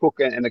Ryan Cook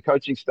and the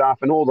coaching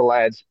staff and all the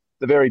lads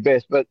the very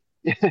best. But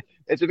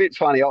it's a bit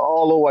funny. I'll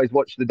always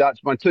watch the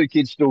Dutch. My two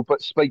kids still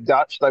speak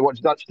Dutch. They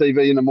watch Dutch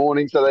TV in the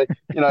morning, so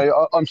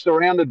I'm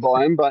surrounded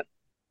by them. But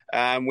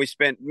we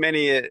spent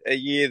many a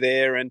year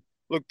there, and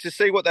look, to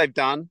see what they've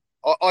done.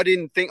 I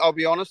didn't think, I'll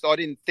be honest, I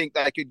didn't think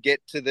they could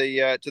get to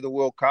the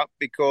World Cup,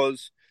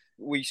 because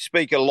we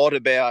speak a lot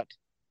about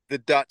the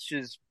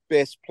Dutch's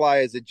best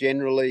players are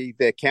generally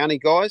their county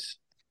guys.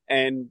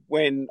 And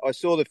when I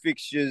saw the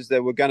fixtures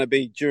that were going to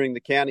be during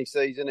the county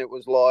season, it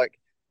was like,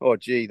 oh,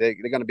 gee, they're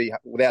going to be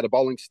without a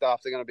bowling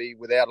staff. They're going to be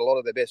without a lot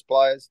of their best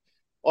players.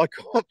 I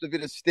copped a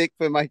bit of stick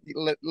for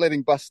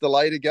letting Buster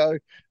Later go.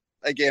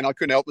 Again, I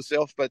couldn't help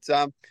myself. But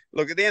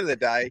look, at the end of the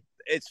day,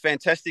 it's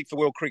fantastic for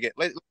world cricket.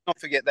 Let's not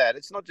forget that.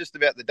 It's not just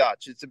about the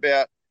Dutch. It's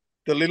about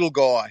the little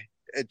guy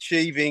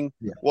achieving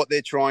what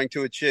they're trying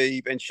to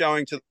achieve and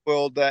showing to the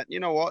world that, you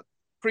know what,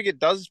 cricket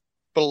does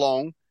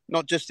belong,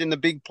 not just in the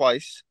big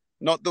place,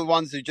 not the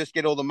ones who just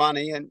get all the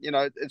money. And,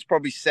 it's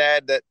probably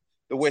sad that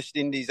the West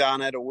Indies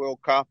aren't at a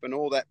World Cup and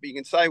all that. But you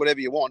can say whatever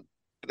you want,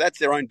 but that's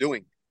their own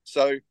doing.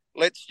 So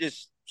let's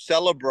just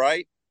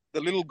celebrate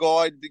the little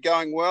guy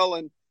going well,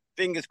 and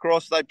fingers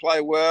crossed they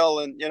play well.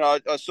 And,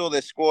 I saw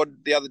their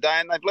squad the other day,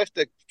 and they've left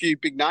a few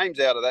big names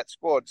out of that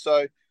squad.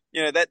 So,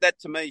 that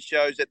to me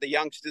shows that the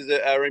youngsters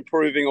are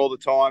improving all the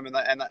time, and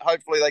that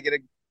hopefully they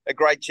get a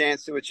great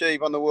chance to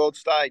achieve on the world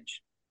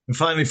stage. And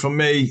finally, from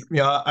me,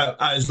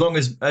 as long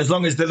as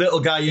the little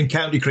guy in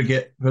county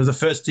cricket was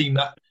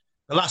the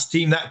last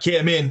team that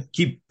came in,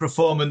 keep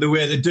performing the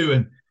way they're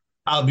doing,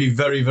 I'll be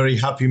very, very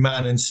happy,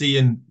 man. And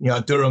seeing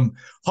Durham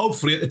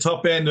hopefully at the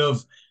top end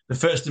of the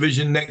first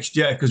division next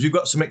year, because we've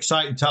got some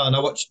exciting talent.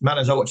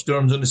 As I watched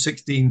Durham's under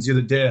 16s the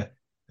other day,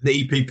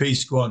 the EPP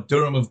squad.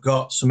 Durham have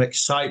got some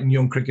exciting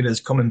young cricketers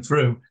coming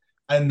through,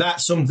 and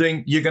that's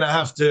something you're going to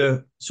have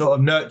to sort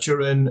of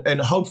nurture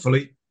and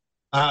hopefully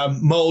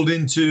mould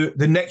into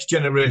the next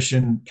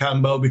generation,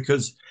 Campbell,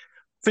 because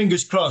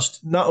fingers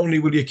crossed, not only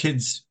will your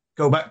kids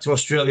go back to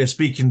Australia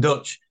speaking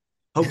Dutch,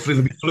 hopefully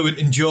they'll be fluent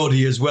in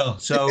Geordie as well.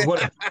 So what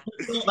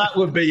that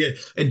would be,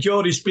 a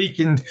Geordie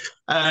speaking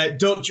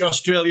Dutch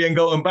Australian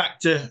going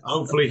back to,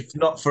 hopefully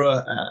not for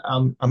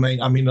a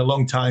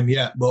long time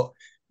yet, but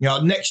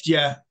next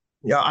year,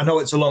 I know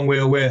it's a long way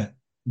away,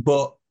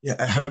 but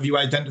have you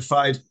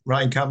identified,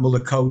 Ryan Campbell,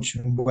 the coach,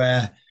 and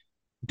where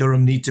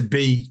Durham need to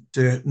be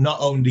to not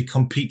only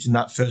compete in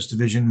that first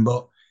division,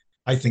 but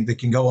I think they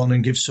can go on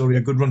and give Surrey a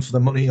good run for the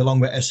money along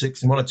with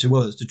Essex and one or two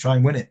others to try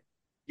and win it.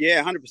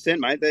 Yeah, 100%,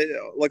 mate.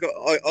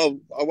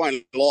 I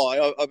won't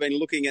lie. I've been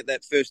looking at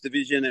that first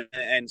division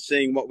and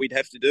seeing what we'd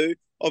have to do.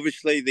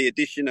 Obviously, the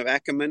addition of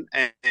Ackerman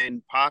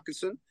and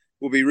Parkinson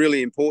will be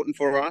really important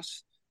for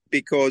us,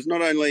 because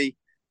not only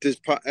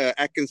does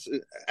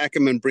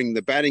Ackerman bring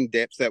the batting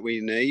depth that we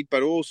need,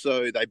 but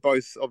also they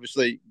both,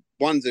 obviously,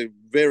 one's a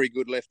very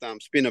good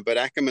left-arm spinner, but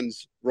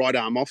Ackerman's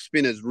right-arm off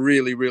spinner is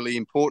really, really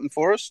important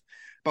for us.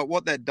 But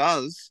what that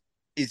does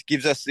is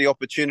gives us the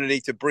opportunity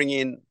to bring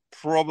in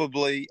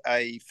probably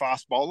a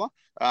fast bowler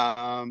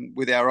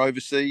with our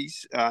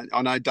overseas.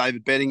 I know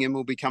David Bettingham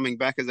will be coming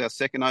back as our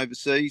second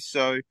overseas.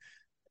 So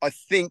I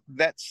think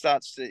that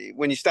starts to,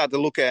 when you start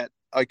to look at,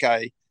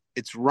 okay,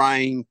 it's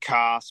Rain,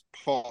 Cast,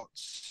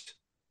 Potts,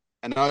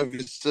 an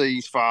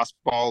overseas fast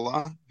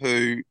bowler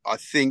who I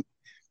think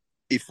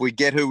if we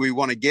get who we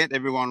want to get,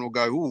 everyone will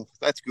go, ooh,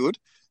 that's good.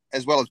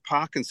 As well as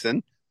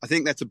Parkinson, I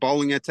think that's a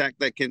bowling attack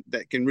that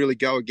can really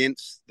go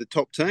against the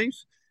top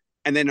teams.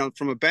 And then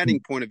from a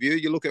batting point of view,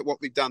 you look at what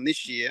we've done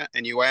this year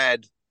and you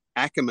add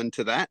Ackerman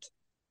to that.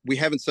 We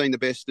haven't seen the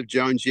best of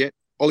Jones yet.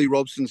 Ollie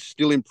Robson's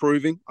still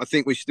improving. I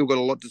think we've still got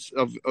a lot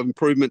of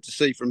improvement to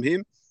see from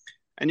him.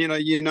 And, you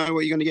know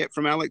what you're going to get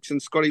from Alex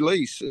and Scotty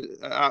Borthwick.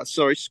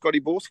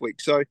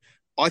 So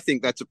I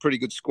think that's a pretty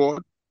good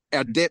squad.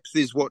 Our depth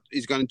is what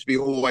is going to be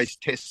always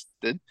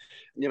tested.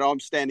 I'm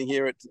standing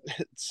here at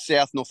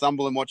South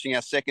Northumberland watching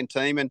our second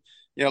team. And,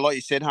 like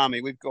you said,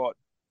 Harmy, we've got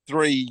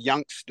 3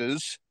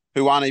 youngsters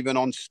who aren't even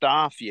on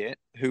staff yet,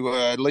 who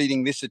are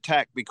leading this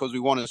attack because we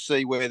want to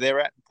see where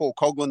they're at. Paul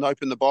Coughlin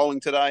opened the bowling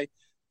today.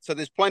 So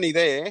there's plenty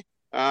there,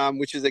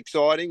 which is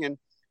exciting.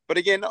 But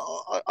again,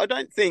 I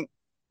don't think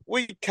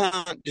we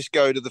can't just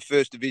go to the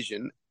first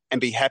division and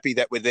be happy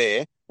that we're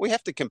there. We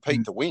have to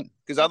compete to win,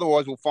 because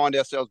otherwise we'll find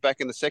ourselves back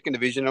in the second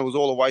division and it was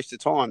all a waste of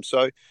time.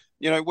 So,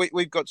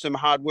 we've got some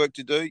hard work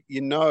to do.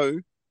 You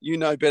know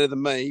better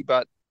than me,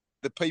 but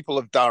the people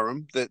of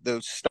Durham,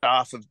 the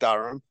staff of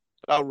Durham,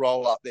 they'll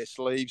roll up their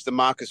sleeves. The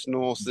Marcus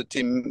Norths, the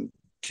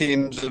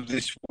Tims of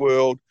this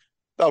world,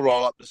 they'll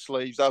roll up the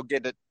sleeves. They'll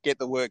get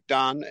the work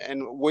done,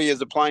 and we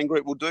as a playing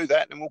group will do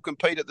that, and we'll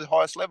compete at the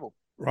highest level.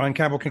 Ryan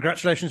Campbell,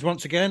 congratulations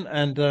once again,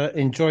 and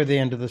enjoy the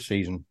end of the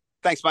season.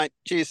 Thanks, mate.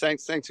 Cheers.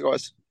 Thanks,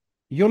 guys.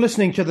 You're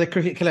listening to the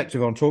Cricket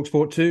Collective on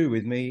TalkSport 2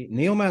 with me,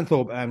 Neil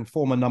Manthorpe, and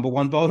former number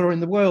one bowler in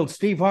the world,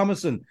 Steve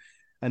Harmison.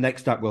 And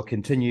next up, we'll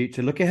continue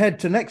to look ahead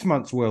to next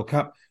month's World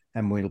Cup,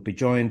 and we'll be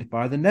joined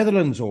by the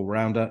Netherlands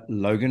all-rounder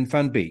Logan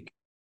van Beek.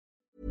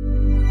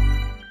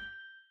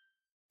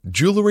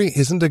 Jewelry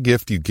isn't a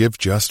gift you give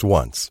just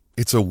once.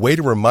 It's a way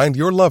to remind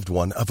your loved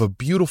one of a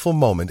beautiful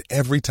moment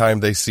every time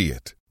they see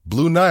it.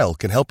 Blue Nile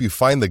can help you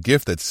find the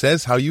gift that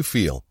says how you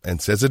feel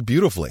and says it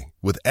beautifully,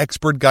 with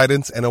expert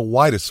guidance and a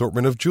wide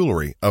assortment of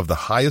jewelry of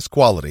the highest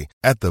quality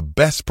at the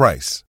best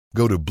price.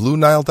 Go to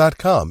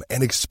BlueNile.com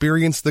and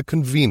experience the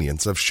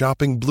convenience of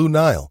shopping Blue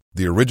Nile,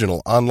 the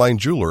original online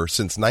jeweler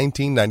since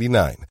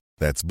 1999.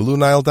 That's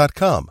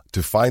BlueNile.com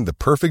to find the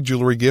perfect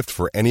jewelry gift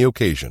for any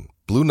occasion.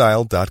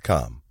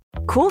 BlueNile.com.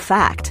 Cool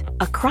fact,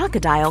 a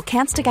crocodile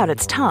can't stick out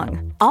its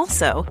tongue.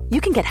 Also, you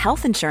can get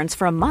health insurance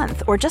for a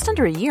month or just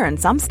under a year in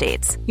some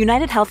states.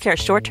 United Healthcare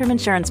short-term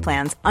insurance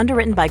plans,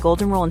 underwritten by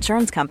Golden Rule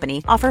Insurance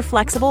Company, offer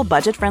flexible,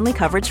 budget-friendly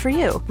coverage for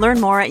you.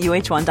 Learn more at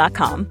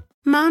uh1.com.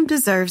 Mom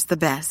deserves the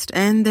best,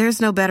 and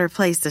there's no better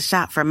place to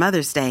shop for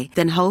Mother's Day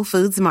than Whole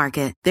Foods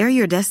Market. They're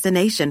your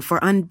destination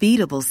for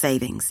unbeatable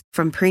savings,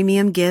 from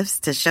premium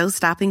gifts to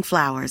show-stopping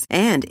flowers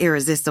and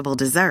irresistible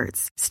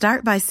desserts.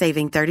 Start by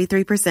saving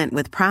 33%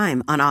 with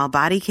Prime on all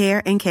body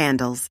care and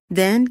candles.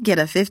 Then get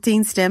a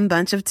 15-stem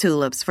bunch of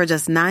tulips for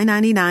just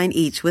 $9.99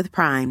 each with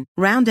Prime.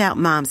 Round out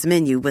Mom's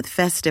menu with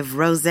festive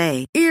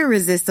rosé,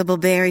 irresistible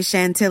berry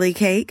chantilly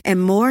cake,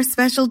 and more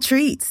special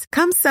treats.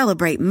 Come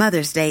celebrate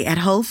Mother's Day at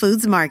Whole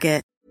Foods Market.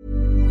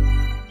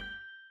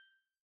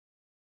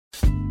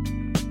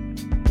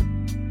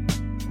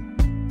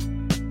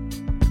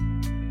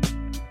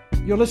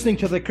 You're listening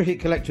to the Cricket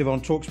Collective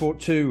on TalkSport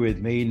 2 with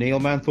me, Neil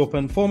Manthorpe,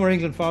 and former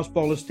England fast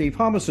bowler Steve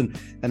Harmison.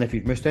 And if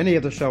you've missed any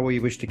of the show or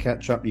you wish to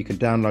catch up, you can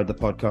download the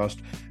podcast,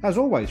 as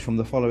always, from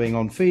the following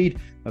on feed,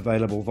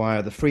 available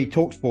via the free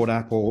TalkSport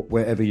app or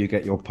wherever you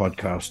get your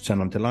podcasts.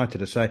 And I'm delighted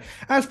to say,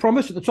 as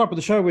promised at the top of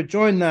the show, we're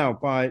joined now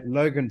by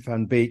Logan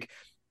van Beek,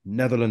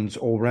 Netherlands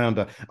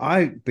all-rounder.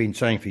 I've been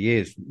saying for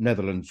years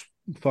Netherlands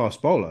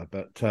fast bowler,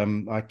 but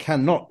I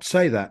cannot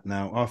say that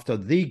now after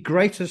the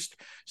greatest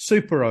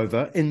super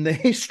over in the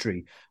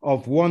history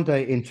of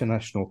one-day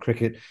international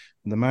cricket.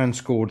 The man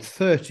scored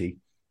 30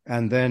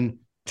 and then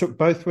took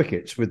both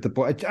wickets with the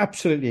ball. It's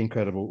absolutely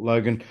incredible,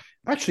 Logan.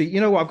 Actually,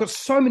 you know what? I've got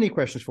so many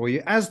questions for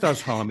you, as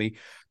does Harmy,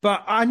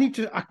 but I need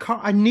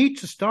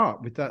to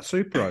start with that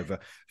super over.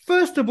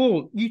 First of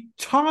all, you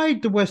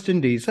tied the West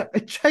Indies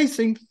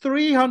chasing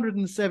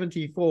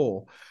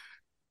 374.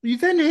 You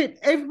then hit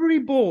every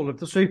ball of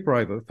the super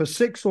over for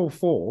 6 or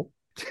 4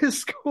 to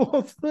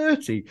score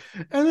 30.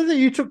 And then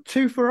you took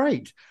 2 for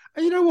 8.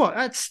 And you know what?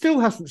 That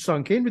still hasn't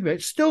sunk in with me.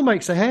 It still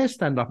makes a hair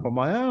stand up on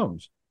my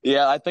arms.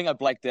 Yeah, I think I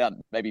blacked out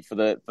maybe for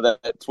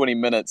that 20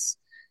 minutes.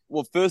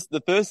 Well,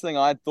 the first thing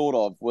I thought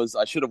of was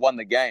I should have won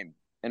the game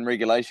in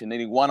regulation,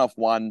 needing 1 off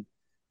 1.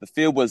 The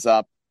field was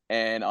up,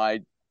 and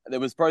there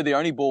was probably the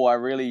only ball I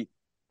really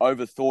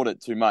overthought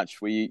it too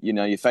much, where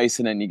you're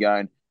facing it and you're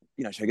going,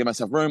 should I give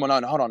myself room? Oh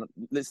no, hold on,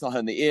 let's not hit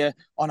in the air.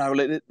 Oh no,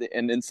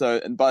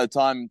 and by the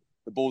time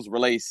the ball's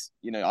released,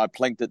 I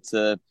planked it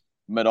to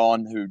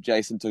mid-on, who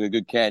Jason took a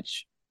good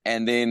catch.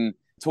 And then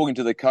talking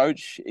to the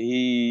coach,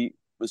 he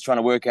was trying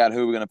to work out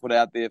who we're going to put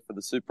out there for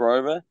the super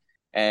over.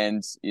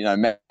 And,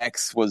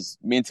 Max was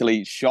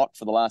mentally shot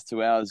for the last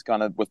 2 hours,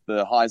 kind of with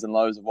the highs and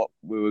lows of what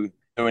we were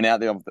doing out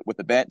there with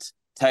the bat.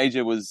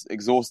 Taja was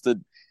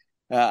exhausted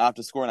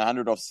after scoring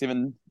 100 off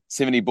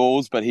 70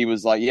 balls, but he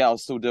was like, yeah, I'll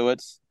still do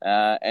it.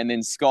 And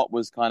then Scott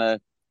was kind of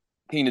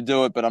keen to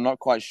do it, but I'm not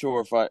quite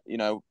sure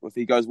if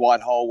he goes wide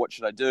hole, what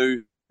should I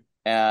do?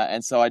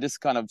 And so I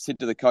just kind of said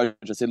to the coach,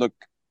 I said, look,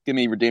 give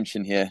me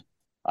redemption here.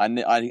 I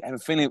have a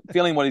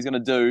feeling what he's going to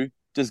do.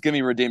 Just give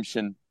me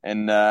redemption.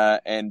 And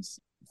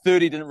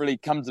 30 didn't really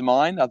come to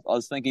mind. I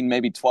was thinking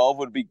maybe 12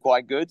 would be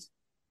quite good.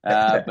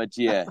 But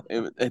yeah,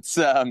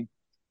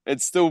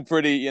 it's still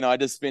pretty, I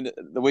just spent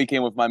the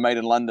weekend with my mate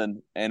in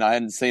London, and I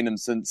hadn't seen him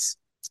since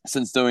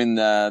doing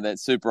that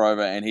super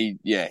over. And he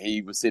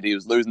said he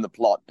was losing the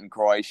plot in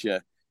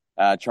Croatia,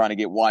 trying to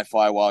get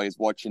Wi-Fi while he was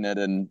watching it.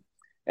 And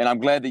I'm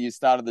glad that you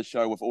started the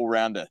show with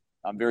all-rounder.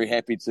 I'm very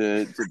happy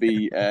to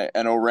be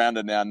an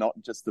all-rounder now, not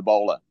just the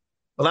bowler.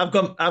 Well,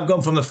 I've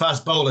gone from the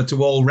fast bowler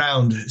to all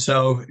round.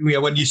 So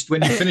when you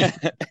finish,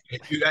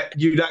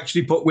 you'd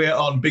actually put weight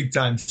on big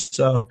time.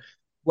 So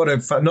what a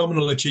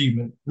phenomenal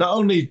achievement! Not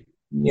only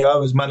I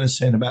was Manners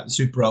saying about the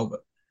Super Over,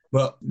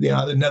 but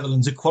the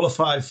Netherlands are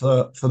qualified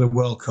for the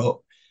World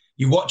Cup.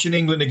 You're watching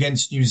England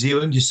against New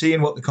Zealand. You're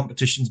seeing what the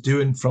competition's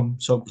doing from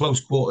close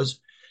quarters.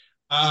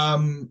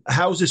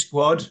 How's the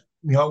squad?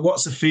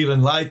 What's the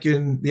feeling like,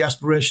 and the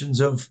aspirations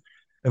of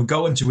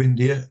going to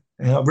India,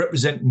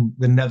 representing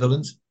the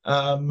Netherlands,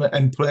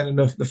 and playing in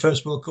the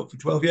first World Cup for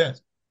 12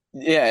 years?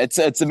 Yeah,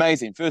 it's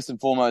amazing. First and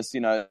foremost,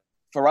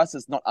 for us,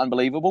 it's not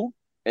unbelievable.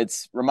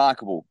 It's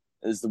remarkable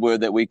is the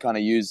word that we kind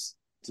of use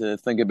to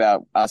think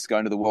about us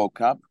going to the World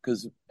Cup,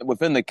 because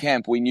within the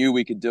camp, we knew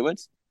we could do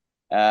it.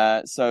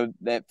 So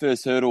that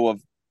first hurdle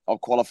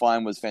of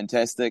qualifying was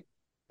fantastic.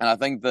 And I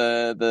think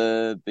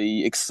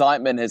the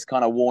excitement has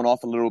kind of worn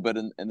off a little bit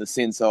in the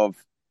sense of,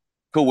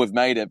 cool, we've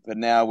made it, but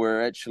now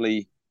we're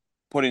actually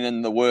putting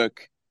in the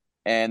work.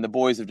 And the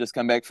boys have just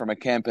come back from a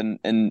camp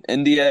in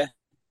India.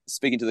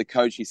 Speaking to the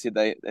coach, he said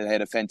they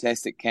had a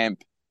fantastic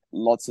camp,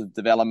 lots of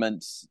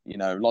development,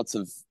 lots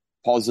of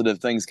positive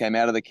things came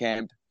out of the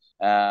camp,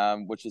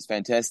 which is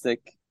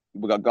fantastic.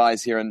 We've got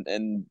guys here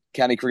in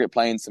county cricket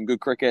playing some good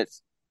cricket.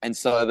 And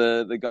so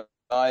the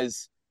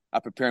guys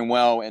are preparing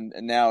well, and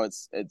now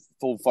it's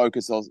full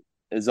focus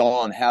is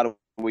on how do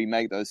we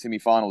make those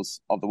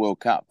semi-finals of the World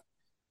Cup.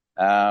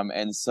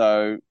 And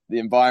so the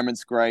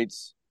environment's great.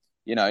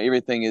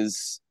 Everything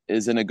is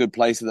in a good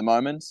place at the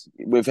moment.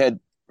 We've had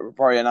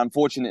probably an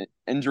unfortunate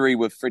injury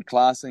with Fred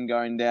Klaasen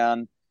going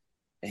down.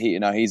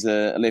 He's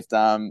a left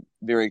arm,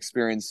 very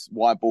experienced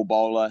white ball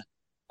bowler,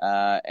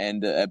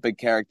 and a big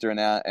character in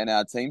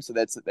our team. So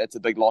that's a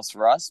big loss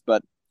for us.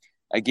 But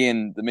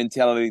again, the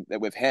mentality that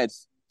we've had,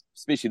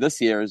 especially this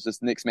year, is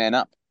just next man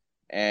up.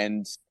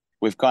 And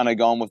we've kind of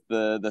gone with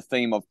the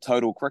theme of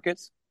total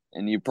cricket.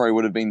 And you probably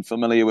would have been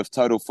familiar with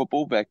total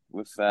football back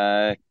with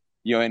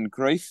Johan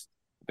Cruyff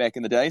back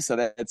in the day. So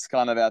that's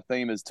kind of our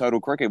theme is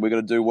total cricket. We've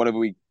got to do whatever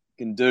we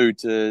can do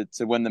to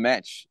win the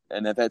match.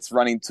 And if that's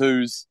running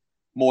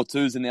more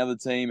twos than the other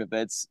team, if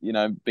that's,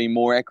 being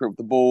more accurate with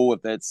the ball,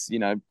 if that's,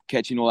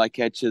 catching all our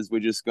catches, we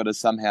just got to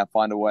somehow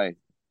find a way.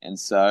 And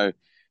so,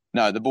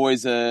 no, the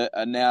boys are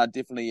now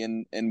definitely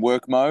in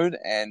work mode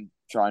and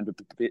trying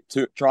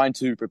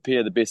to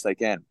prepare the best they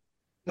can.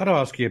 Got to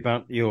ask you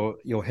about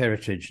your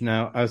heritage.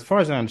 Now, as far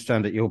as I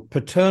understand it, your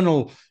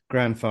paternal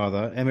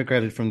grandfather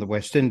emigrated from the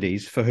West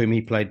Indies, for whom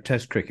he played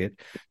Test cricket,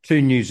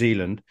 to New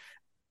Zealand,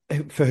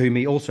 for whom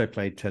he also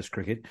played Test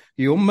cricket.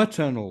 Your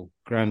maternal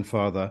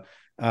grandfather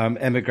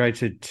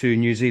emigrated to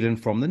New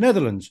Zealand from the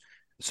Netherlands.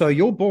 So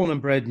you're born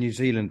and bred New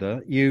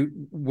Zealander.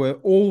 You were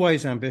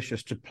always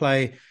ambitious to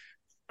play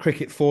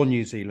cricket for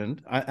New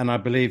Zealand, and I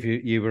believe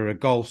you were a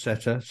goal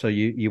setter, so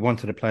you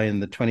wanted to play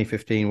in the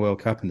 2015 World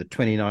Cup and the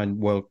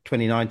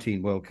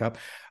 2019 World Cup,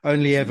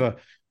 only ever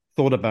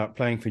thought about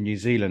playing for New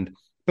Zealand.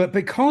 But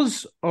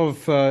because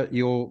of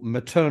your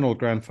maternal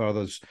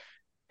grandfather's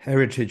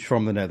heritage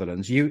from the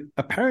Netherlands, you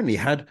apparently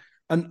had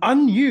an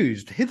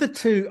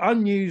hitherto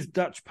unused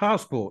Dutch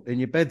passport in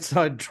your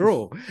bedside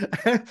drawer,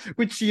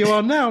 which you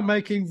are now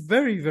making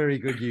very, very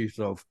good use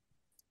of.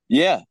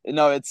 Yeah,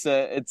 no, it's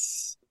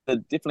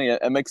definitely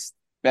a mixed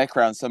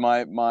background. So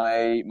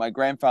my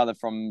grandfather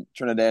from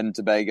Trinidad and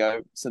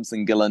Tobago,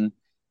 Simpson Gillen,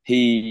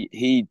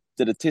 he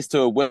did a test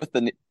tour with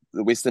the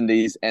West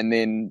Indies, and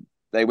then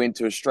they went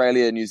to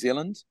Australia, New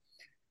Zealand.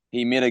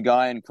 He met a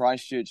guy in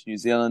Christchurch, New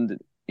Zealand.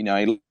 He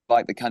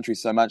liked the country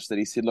so much that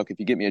he said, "Look, if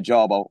you get me a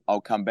job,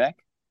 I'll come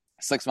back."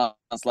 6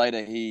 months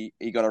later, he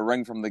got a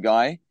ring from the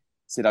guy,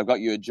 said, "I've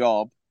got you a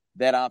job."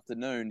 That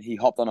afternoon, he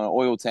hopped on an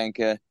oil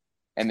tanker,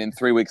 and then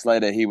 3 weeks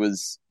later, he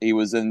was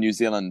in New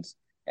Zealand.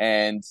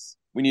 And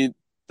when you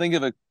think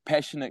of a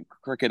passionate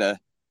cricketer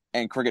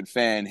and cricket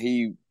fan,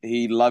 he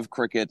loved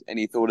cricket, and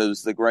he thought it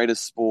was the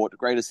greatest sport, the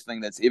greatest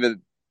thing that's ever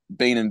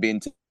been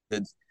invented.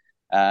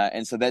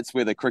 And so that's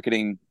where the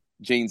cricketing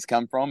genes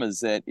come from,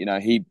 is that,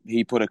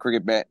 he put a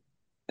cricket bat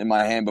in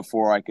my hand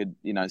before I could,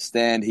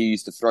 stand. He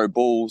used to throw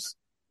balls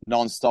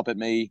non-stop at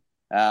me.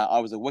 I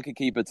was a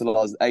wicketkeeper till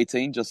I was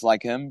 18, just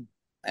like him.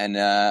 And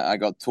I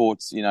got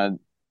taught,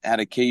 how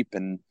to keep.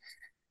 And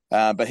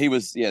but he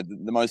was, the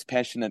most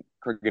passionate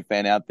cricket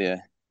fan out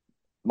there.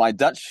 My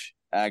Dutch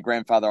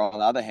grandfather, on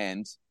the other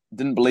hand,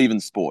 didn't believe in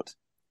sport.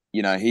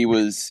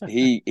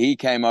 He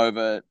came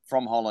over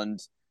from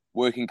Holland,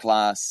 working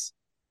class,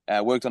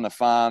 worked on a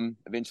farm,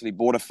 eventually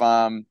bought a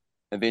farm,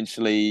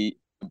 eventually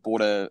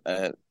bought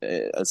a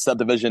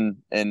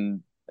subdivision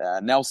in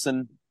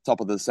Nelson,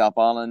 top of the South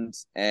Island,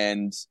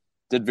 and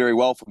did very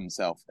well for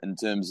himself in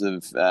terms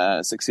of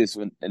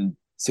successful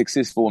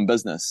in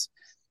business.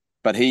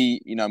 But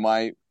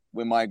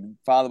when my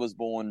father was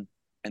born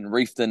in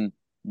Reefton,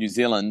 New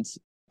Zealand,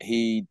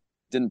 he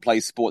didn't play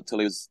sport till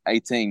he was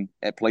 18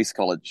 at police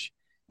college,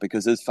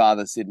 because his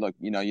father said, "Look,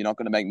 you're not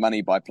going to make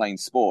money by playing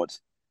sport."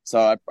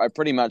 So I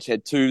pretty much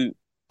had two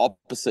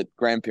opposite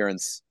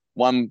grandparents.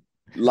 One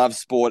loved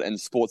sport, and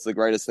sport's the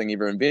greatest thing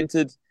ever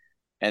invented.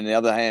 And on the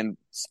other hand,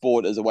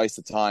 sport is a waste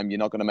of time. You're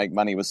not going to make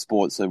money with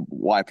sport, so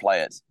why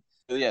play it?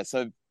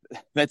 So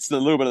that's a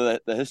little bit of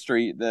the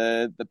history.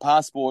 The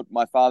passport,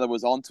 my father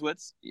was onto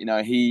it.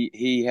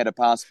 He had a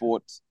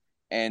passport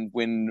And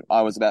when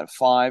I was about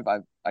 5,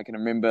 I can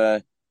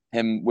remember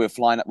we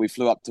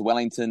flew up to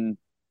Wellington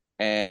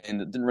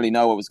and didn't really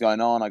know what was going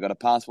on. I got a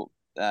passport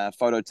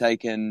photo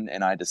taken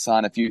and I had to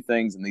sign a few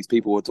things, and these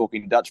people were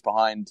talking Dutch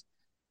behind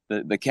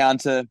the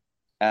counter.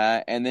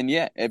 And then,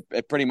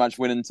 it pretty much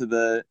went into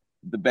the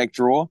back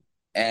drawer,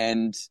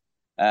 and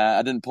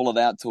I didn't pull it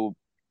out till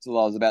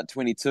I was about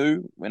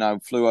 22 when I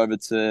flew over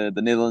to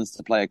the Netherlands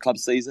to play a club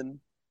season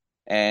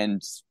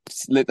and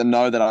let them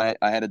know that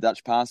I had a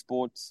Dutch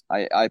passport.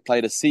 I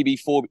played a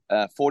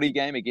CB40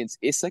 game against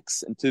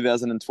Essex in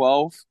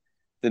 2012.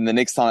 Then the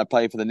next time I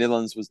played for the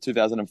Netherlands was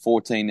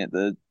 2014 at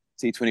the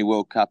T20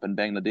 World Cup in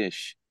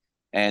Bangladesh.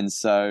 And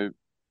so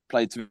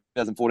played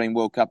 2014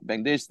 World Cup in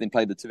Bangladesh, then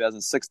played the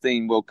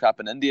 2016 World Cup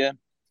in India,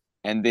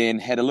 and then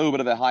had a little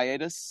bit of a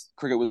hiatus.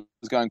 Cricket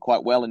was going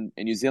quite well in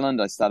New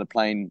Zealand. I started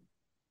playing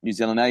New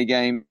Zealand A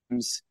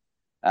games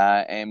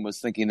and was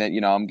thinking that,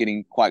 I'm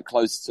getting quite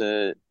close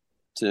to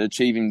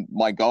achieving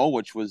my goal,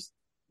 which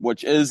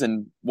is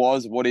and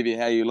was, whatever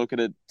how you look at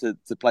it,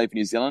 to play for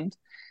New Zealand.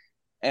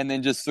 And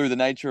then just through the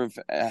nature of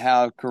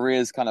how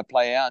careers kind of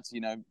play out,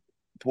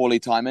 poorly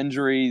timed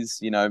injuries,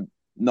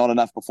 not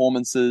enough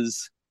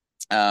performances,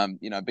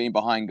 being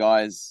behind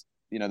guys.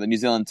 The New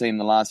Zealand team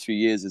the last few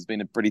years has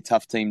been a pretty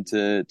tough team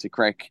to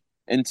crack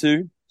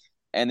into.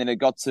 And then it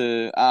got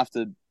to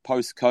after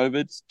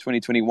post-COVID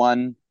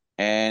 2021,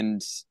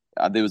 and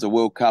there was a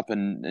World Cup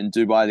in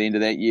Dubai at the end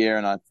of that year,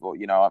 and I thought,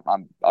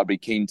 I'd be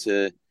keen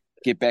to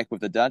get back with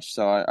the Dutch.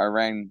 So I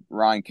rang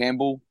Ryan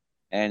Campbell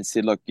and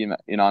said, look,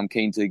 I'm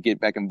keen to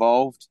get back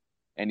involved.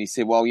 And he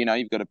said, well, you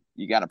got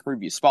to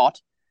prove your spot,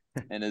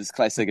 in his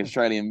classic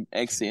Australian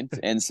accent.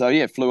 And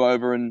so, flew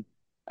over in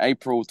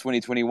April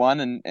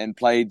 2021 and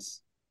played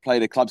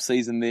a club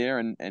season there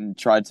and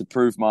tried to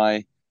prove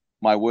my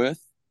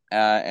worth.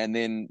 And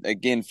then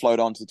again flowed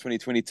on to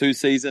 2022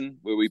 season,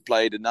 where we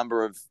played a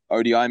number of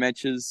ODI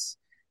matches,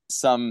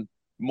 some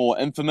more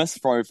infamous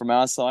from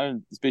our side,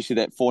 especially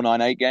that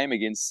 498 game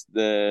against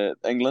the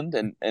England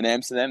in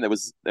Amsterdam. That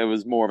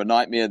was more of a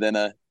nightmare than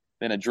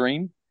a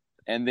dream.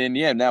 And then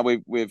now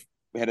we've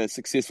had a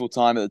successful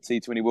time at the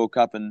T20 World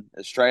Cup in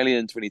Australia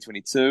in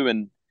 2022,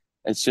 and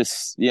it's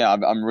just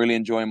I'm really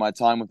enjoying my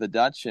time with the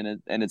Dutch, and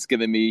it's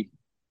given me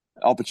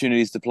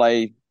opportunities to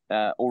play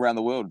all around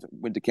the world.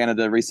 Went to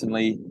Canada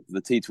recently,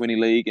 the T20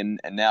 League,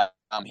 and now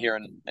I'm here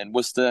in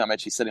Worcester. I'm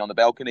actually sitting on the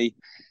balcony,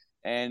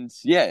 and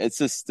it's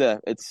just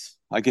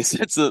I guess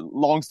it's a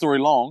long story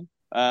long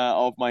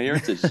of my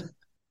heritage.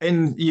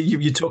 And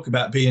you talk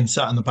about being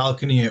sat on the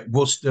balcony at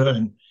Worcester,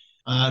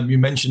 and you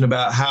mentioned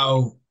about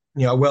how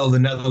well the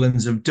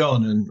Netherlands have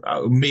done,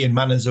 and me and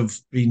Manners have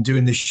been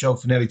doing this show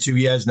for nearly 2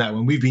 years now,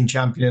 and we've been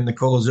championing the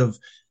cause of,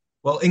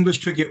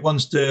 English cricket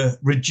wants to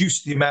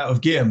reduce the amount of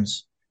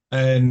games.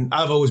 And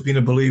I've always been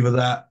a believer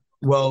that,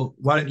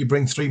 why don't you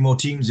bring 3 more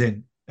teams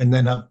in and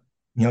then have,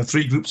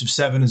 3 groups of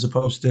 7 as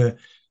opposed to,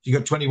 you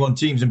got 21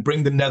 teams, and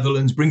bring the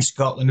Netherlands, bring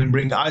Scotland and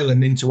bring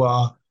Ireland into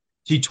our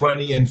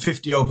T20 and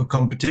 50 over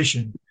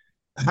competition.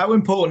 How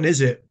important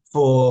is it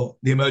for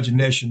the emerging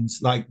nations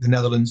like the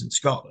Netherlands and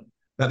Scotland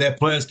that their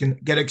players can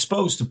get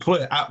exposed to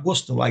play at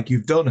Worcester like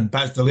you've done, and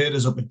Baz de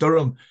Leerder's up at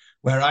Durham,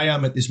 where I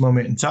am at this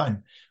moment in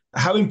time?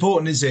 How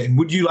important is it? And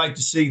would you like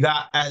to see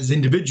that as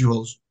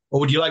individuals, or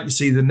would you like to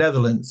see the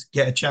Netherlands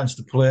get a chance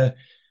to play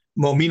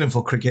more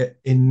meaningful cricket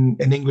in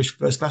English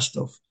first-class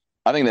stuff?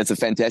 I think that's a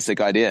fantastic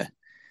idea.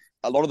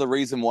 A lot of the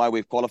reason why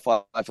we've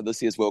qualified for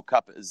this year's World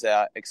Cup is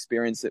our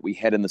experience that we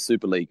had in the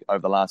Super League over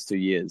the last 2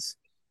 years.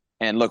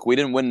 And look, we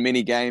didn't win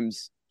many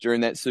games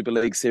during that Super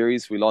League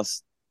series. We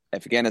lost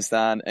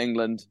Afghanistan,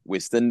 England,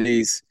 West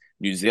Indies,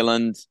 New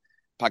Zealand,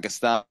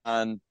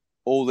 Pakistan,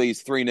 all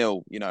these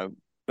 3-0,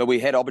 but we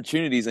had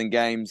opportunities in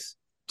games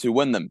to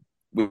win them.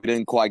 We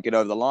didn't quite get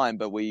over the line,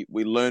 but we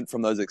learned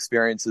from those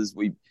experiences.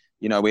 We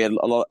had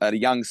a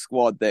young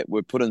squad that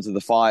were put into the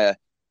fire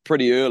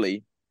pretty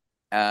early,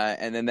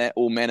 and then that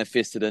all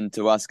manifested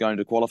into us going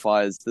to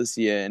qualifiers this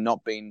year and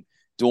not being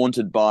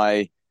daunted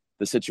by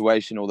the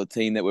situation or the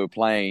team that we were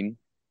playing,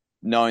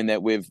 knowing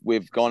that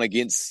we've gone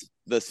against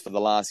this for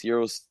the last year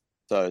or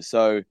so.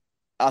 So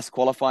us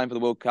qualifying for the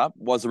World Cup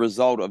was a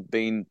result of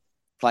playing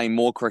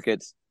more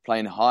cricket,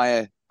 playing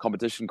higher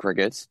competition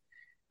cricket,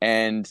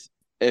 and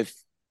if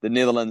the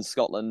Netherlands,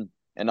 Scotland,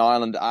 and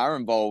Ireland are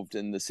involved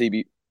in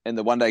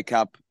the One Day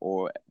Cup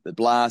or the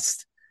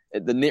Blast,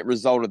 the net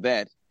result of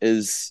that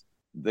is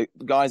the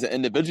guys are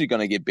individually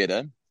going to get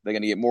better. They're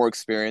going to get more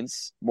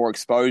experience, more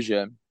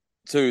exposure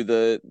to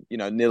the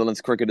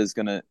Netherlands cricket is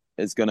going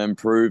to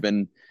improve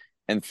and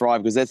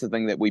thrive, because that's the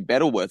thing that we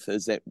battle with,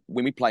 is that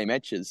when we play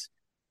matches,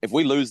 if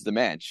we lose the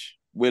match,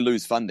 we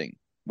lose funding,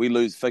 we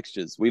lose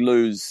fixtures, we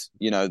lose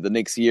the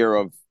next year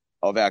of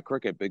our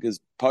cricket, because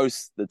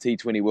post the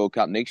T20 World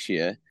Cup next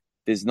year,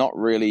 there's not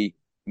really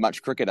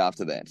much cricket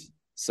after that.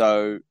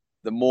 So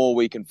the more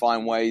we can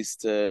find ways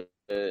to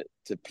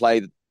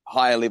play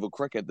higher level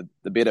cricket,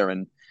 the better.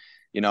 And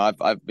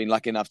I've been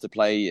lucky enough to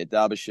play at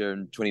Derbyshire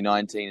in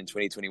 2019 and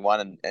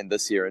 2021 and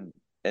this year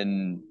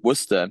in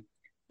Worcester,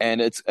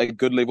 and it's a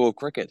good level of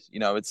cricket.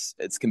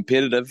 It's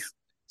competitive.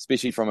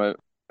 especially from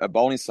a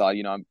bowling side,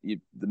 the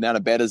amount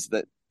of batters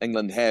that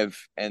England have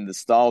and the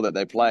style that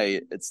they play,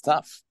 it's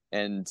tough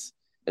and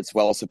it's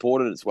well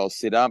supported, it's well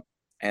set up.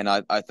 And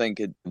I think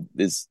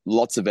there's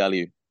lots of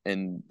value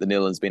in the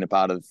Netherlands being a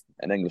part of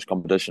an English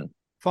competition.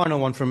 Final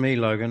one from me,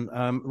 Logan.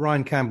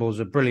 Ryan Campbell's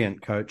a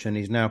brilliant coach, and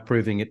he's now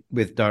proving it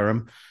with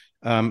Durham,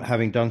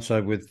 having done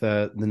so with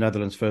the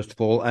Netherlands, first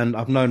of all. And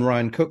I've known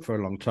Ryan Cook for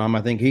a long time.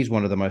 I think he's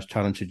one of the most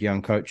talented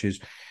young coaches.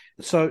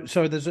 So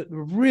there's a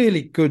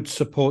really good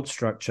support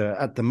structure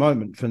at the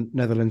moment for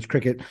Netherlands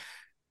cricket.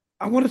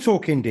 I want to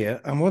talk India.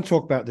 I want to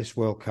talk about this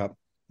World Cup.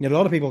 A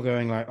lot of people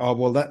going like, oh,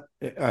 well,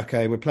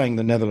 okay, we're playing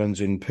the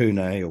Netherlands in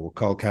Pune or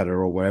Kolkata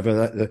or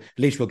wherever. At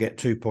least we'll get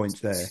 2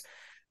 points there.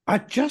 I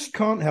just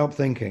can't help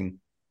thinking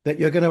that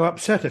you're going to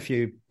upset a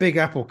few big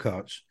apple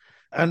carts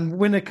and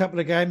win a couple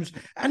of games.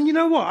 And you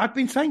know what? I've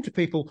been saying to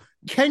people,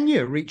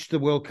 Kenya reached the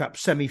World Cup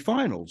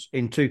semi-finals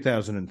in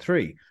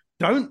 2003.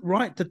 Don't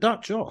write the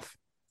Dutch off.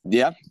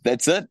 Yeah,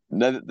 that's it.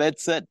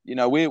 That's it.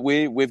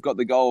 We've got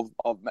the goal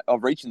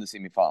of reaching the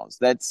semi-finals.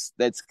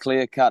 That's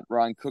clear cut.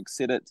 Ryan Cook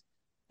said it.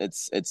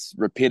 It's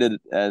repeated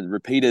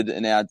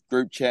in our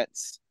group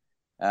chats.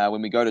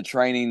 When we go to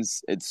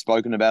trainings, it's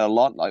spoken about a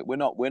lot. Like we're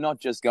not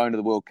just going to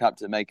the World Cup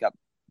to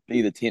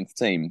be the 10th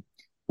team.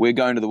 We're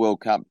going to the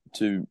World Cup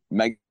to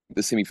make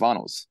the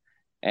semi-finals.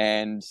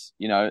 And,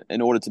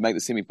 in order to make the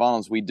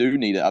semi-finals, we do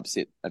need to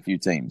upset a few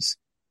teams.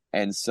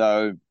 And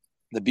so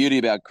the beauty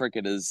about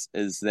cricket is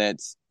that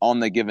on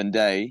the given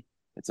day,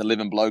 it's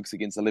 11 blokes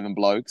against 11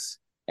 blokes.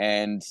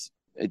 And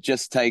it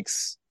just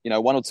takes,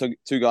 one or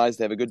two guys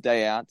to have a good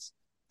day out.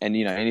 And,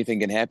 anything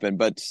can happen.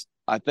 But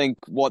I think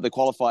what the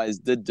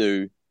qualifiers did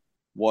do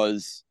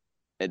was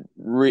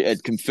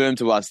it confirmed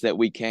to us that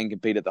we can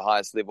compete at the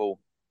highest level.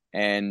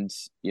 And,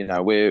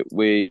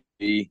 we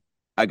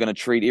are going to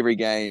treat every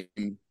game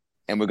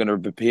and we're going to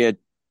prepare.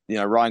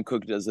 Ryan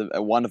Cook does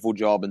a wonderful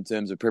job in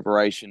terms of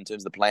preparation, in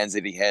terms of the plans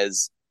that he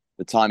has,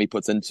 the time he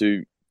puts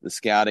into the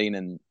scouting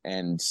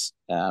and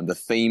the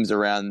themes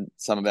around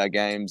some of our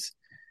games,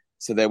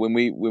 so that when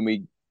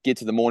we get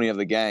to the morning of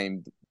the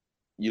game,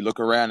 you look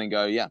around and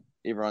go, yeah,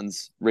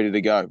 everyone's ready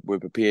to go. We're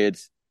prepared.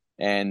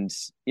 And,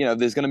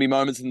 there's going to be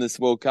moments in this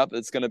World Cup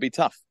that's going to be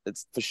tough.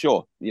 It's for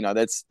sure.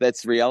 That's the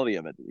reality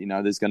of it.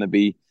 There's going to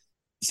be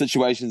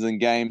situations in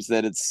games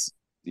that it's,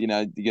 you're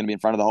going to be in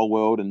front of the whole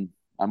world, and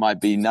I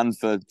might be none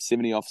for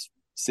 70 off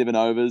 7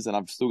 overs, and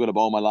I've still got to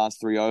bowl my last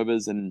 3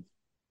 overs, and,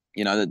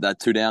 they're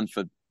 2 down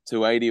for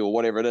 280 or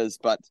whatever it is.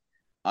 But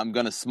I'm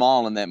going to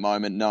smile in that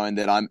moment knowing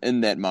that I'm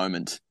in that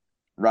moment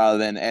rather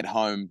than at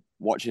home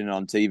watching it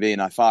on TV,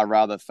 and I far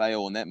rather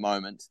fail in that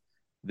moment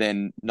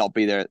than not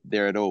be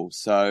there at all.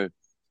 So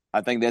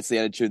I think that's the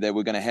attitude that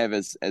we're going to have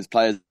as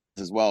players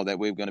as well, that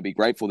we're going to be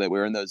grateful that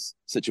we're in those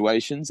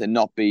situations and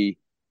not be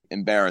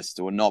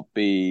embarrassed or not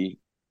be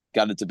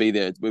gutted to be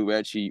there. We're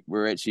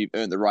actually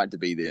earned the right to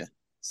be there.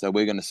 So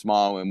we're going to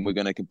smile and we're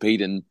going to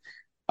compete. And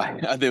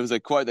there was a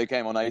quote that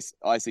came on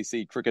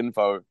ICC Cricket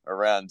Info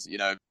around,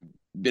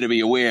 better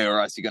be aware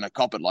or else you're going to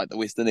cop it like the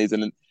West Indies.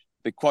 And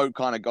the quote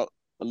kind of got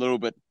a little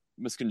bit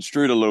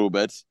misconstrued a little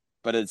bit,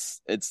 but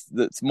it's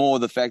more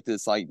the fact that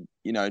it's like,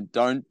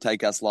 don't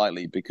take us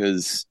lightly,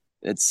 because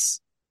it's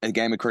a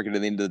game of cricket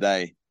at the end of the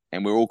day,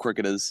 and we're all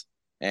cricketers,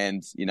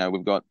 and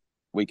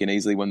we can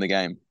easily win the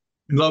game.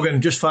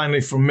 Logan, just finally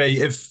from me,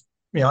 if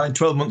in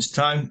 12 months'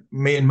 time,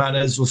 me and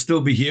Manners will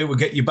still be here, we'll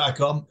get you back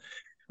on.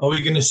 Are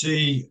we going to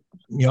see,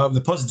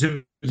 the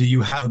positivity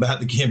you have about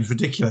the game is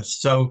ridiculous.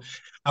 So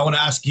I want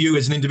to ask you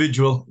as an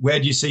individual, where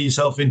do you see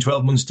yourself in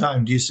 12 months'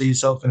 time? Do you see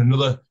yourself in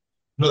another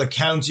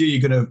county?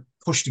 You're going to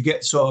push to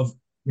get sort of,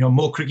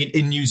 more cricket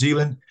in New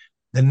Zealand,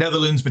 the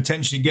Netherlands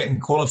potentially getting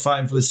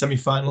qualifying for the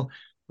semi-final.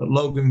 But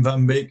Logan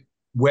van Beek,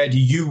 where do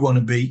you want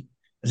to be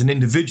as an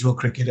individual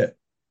cricketer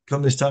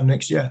come this time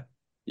next year?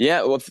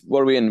 Yeah, what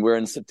are we in? We're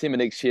in September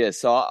next year.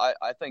 So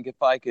I think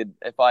if I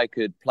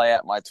could play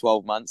out my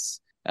 12 months,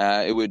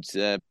 it would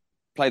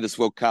play this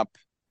World Cup,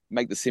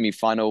 make the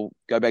semi-final,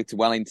 go back to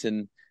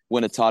Wellington,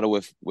 win a title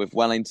with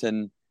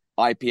Wellington.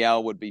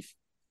 IPL would be,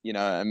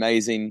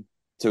 amazing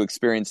to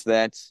experience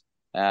that.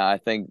 I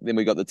think then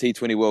we got the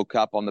T20 World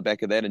Cup on the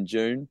back of that in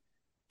June,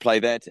 play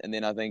that. And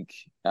then I think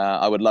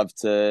I would love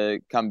to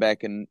come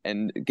back and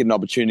get an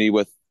opportunity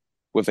with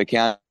a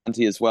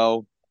county as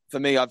well. For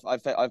me,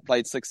 I've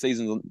played 6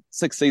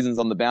 seasons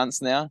on the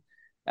bounce now.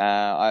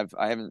 I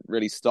haven't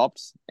really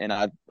stopped, and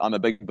I'm a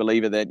big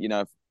believer that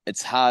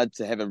it's hard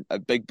to have a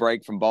big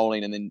break from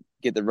bowling and then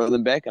get the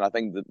rhythm back. And I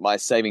think that my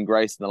saving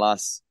grace in the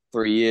last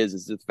 3 years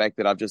is the fact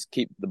that I've just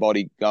keep the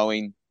body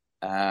going.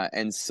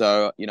 And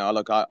so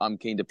look, I'm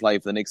keen to play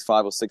for the next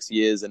 5 or 6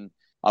 years, and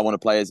I want to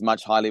play as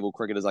much high level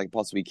cricket as I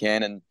possibly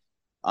can. And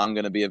I'm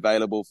going to be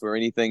available for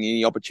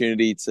any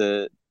opportunity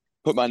to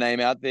put my name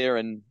out there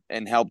and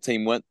help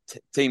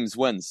teams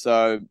win.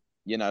 So,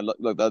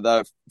 look, there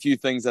are a few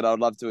things that I would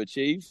love to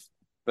achieve,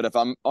 but if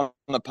I'm on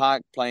the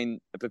park playing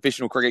a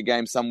professional cricket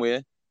game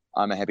somewhere,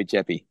 I'm a happy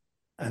chappy.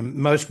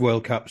 Most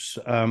World Cups,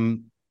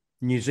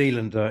 New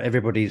Zealand are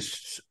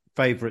everybody's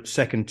favourite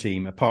second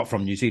team, apart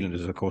from New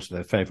Zealanders, of course,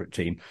 their favourite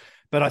team.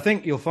 But I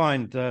think you'll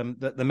find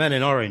that the men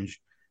in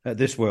orange at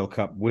this World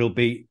Cup will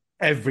be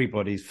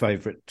everybody's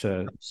favourite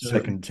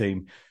second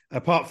team,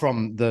 apart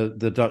from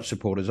the Dutch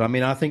supporters. I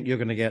mean, I think you're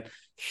going to get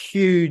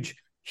huge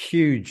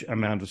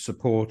amount of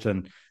support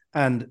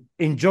and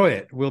enjoy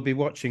it. We'll be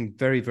watching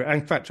very.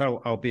 In fact,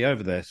 I'll be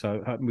over there,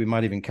 so we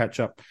might even catch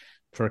up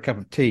for a cup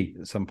of tea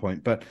at some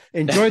point. But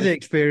enjoy the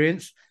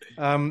experience.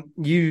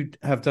 You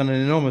have done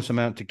an enormous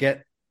amount to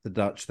get the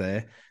Dutch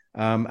there.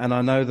 And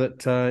I know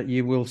that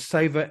you will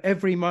savour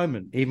every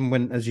moment, even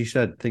when, as you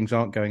said, things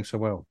aren't going so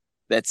well.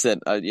 That's it.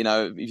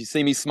 If you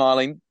see me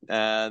smiling,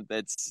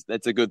 that's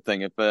a good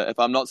thing. If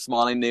I'm not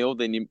smiling, Neil,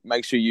 then you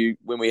make sure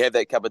when we have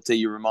that cup of tea,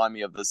 you remind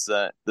me of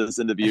this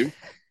interview.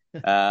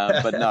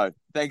 But no,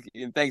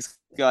 thanks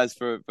guys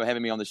for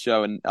having me on the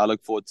show, and I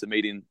look forward to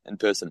meeting in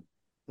person.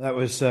 That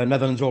was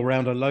Netherlands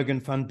all-rounder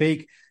Logan van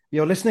Beek.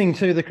 You're listening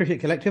to the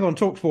Cricket Collective on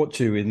TalkSport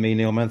 2 with me,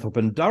 Neil Manthorpe,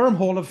 and Durham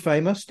Hall of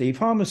Famer Steve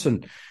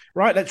Harmison.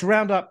 Right, let's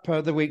round up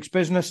the week's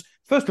business.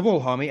 First of all,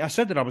 Harmy, I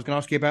said that I was going to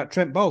ask you about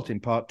Trent Boult in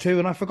part 2,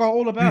 and I forgot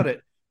all about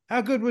it.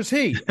 How good was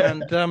he?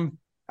 And,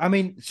 I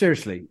mean,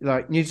 seriously,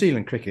 like New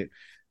Zealand cricket,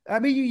 I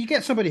mean, you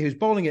get somebody who's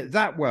bowling it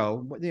that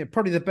well,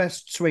 probably the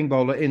best swing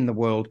bowler in the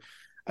world.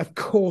 Of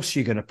course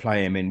you're going to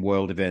play him in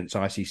world events,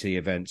 ICC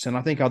events, and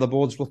I think other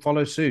boards will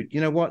follow suit.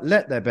 You know what?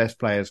 Let their best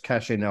players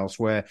cash in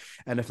elsewhere.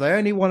 And if they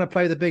only want to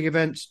play the big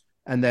events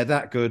and they're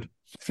that good,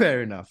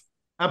 fair enough.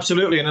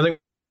 Absolutely. And I think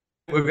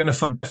we're going to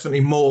find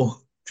definitely more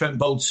Trent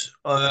Boults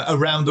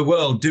around the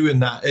world doing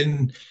that.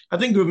 And I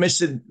think we're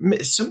missing,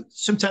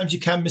 sometimes you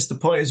can miss the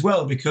point as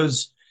well,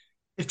 because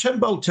if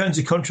Trent Boult turns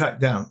his contract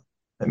down,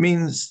 that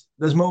means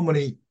there's more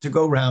money to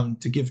go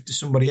around to give to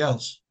somebody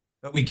else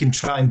that we can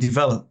try and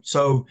develop.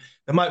 So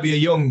there might be a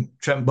young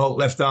Trent Boult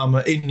left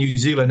armer in New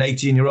Zealand,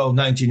 18-year-old,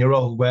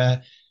 19-year-old,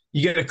 where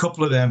you get a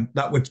couple of them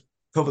that would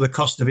cover the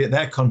cost of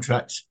their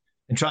contracts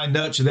and try and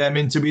nurture them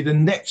into be the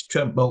next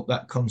Trent Boult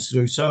that comes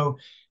through. So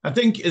I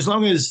think as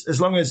long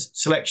as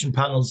selection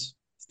panels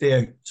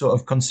stay sort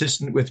of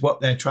consistent with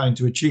what they're trying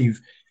to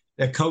achieve,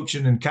 their coach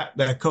and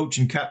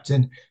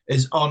captain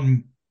is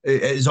on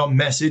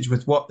message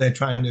with what they're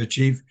trying to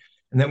achieve.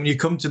 And then when you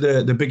come to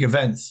the big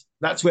events,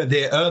 that's where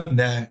they earn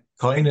their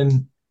coin,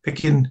 and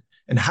picking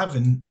and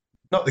having,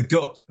 not the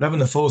gut, but having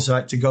the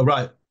foresight to go,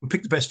 right, we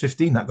pick the best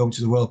 15 that go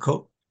to the World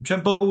Cup.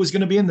 Trent Boult was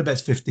going to be in the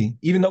best 15,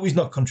 even though he's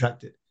not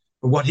contracted.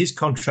 But what his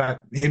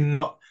contract, him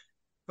not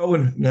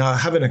going,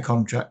 having a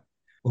contract,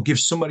 will give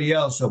somebody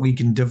else that we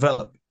can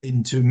develop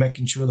into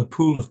making sure the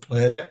pool of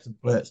players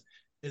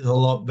is a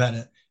lot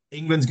better.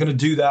 England's going to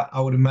do that,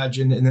 I would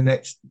imagine, in the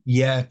next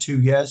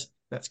 2 years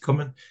that's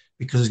coming,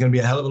 because there's going to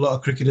be a hell of a lot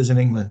of cricketers in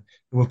England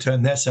who will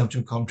turn their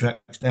central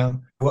contracts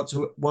down. What's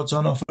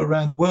on offer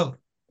around the world?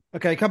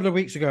 Okay, a couple of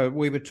weeks ago,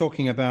 we were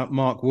talking about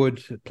Mark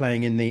Wood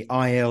playing in the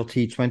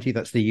ILT20,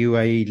 that's the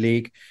UAE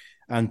League,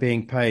 and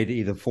being paid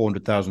either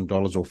 $400,000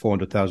 or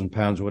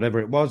 £400,000 or whatever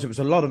it was. It was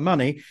a lot of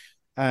money,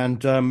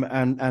 and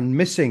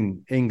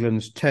missing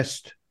England's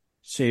Test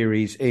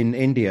series in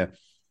India.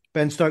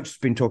 Ben Stokes has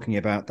been talking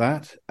about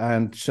that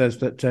and says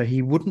that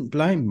he wouldn't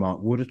blame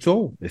Mark Wood at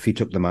all if he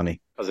took the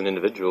money. As an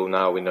individual,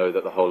 now we know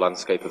that the whole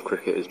landscape of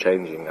cricket is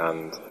changing,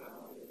 and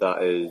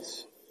that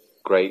is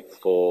great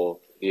for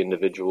the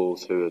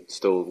individuals who are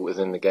still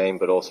within the game,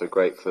 but also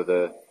great for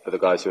the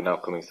guys who are now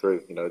coming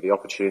through. You know, the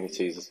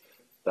opportunities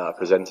that are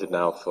presented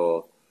now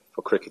for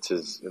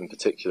cricketers in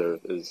particular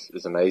is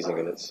amazing,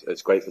 and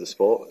it's great for the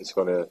sport.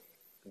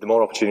 The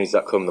more opportunities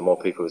that come, the more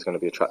people is going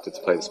to be attracted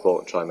to play the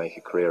sport and try and make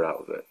a career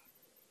out of it.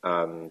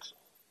 And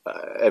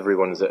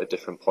everyone's at a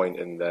different point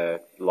in their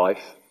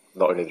life,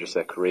 not only just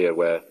their career,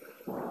 where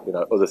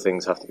other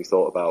things have to be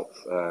thought about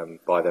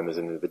by them as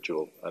an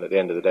individual. And at the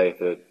end of the day,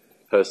 if a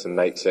person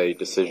makes a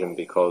decision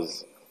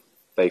because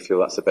they feel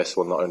that's the best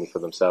one, not only for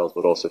themselves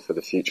but also for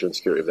the future and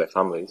security of their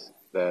families,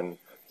 then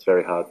it's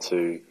very hard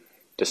to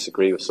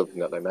disagree with something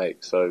that they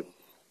make. So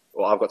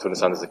what I've got to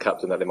understand as a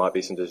captain, that there might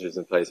be some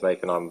decisions players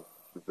make, and I'm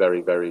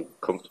very, very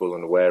comfortable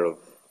and aware of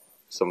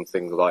some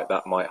things like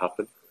that might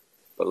happen.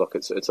 But look,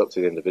 it's up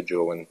to the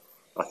individual, and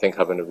I think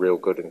having a real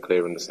good and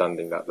clear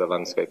understanding that the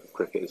landscape of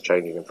cricket is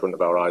changing in front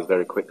of our eyes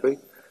very quickly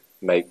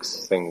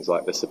makes things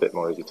like this a bit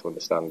more easy to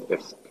understand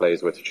if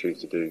players were to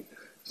choose to do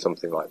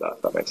something like that,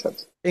 if that makes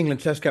sense. England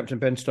Test captain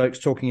Ben Stokes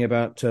talking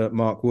about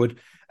Mark Wood.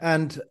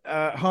 And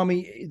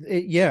Harmy,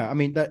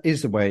 that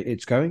is the way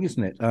it's going,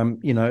 isn't it?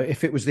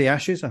 If it was the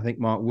Ashes, I think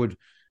Mark Wood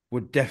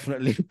would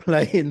definitely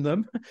play in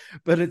them.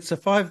 But it's a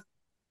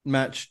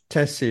 5-match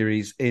Test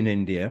series in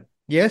India.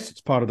 Yes,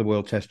 it's part of the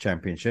World Test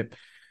Championship.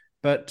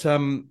 But,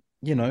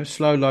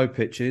 slow, low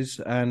pitches,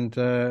 and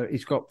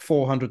he's got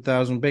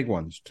 400,000 big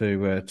ones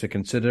to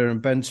consider.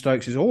 And Ben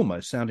Stokes is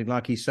almost sounding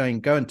like he's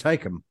saying, go and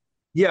take them.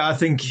 Yeah, I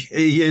think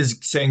he is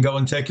saying go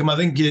and take him. I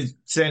think he's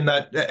saying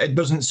that it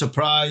doesn't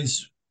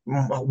surprise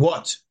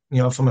what,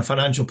 from a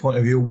financial point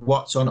of view,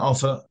 what's on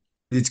offer.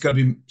 It's going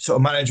to be sort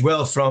of managed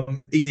well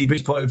from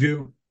EDB's point of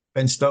view,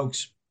 Ben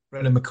Stokes,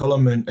 Brendan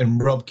McCullum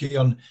and Rob Key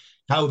on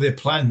how they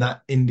plan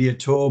that India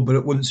tour. But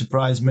it wouldn't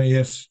surprise me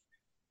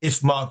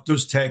if Mark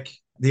does take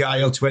the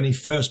IL-20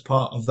 first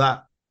part of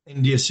that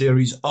India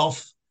series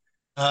off,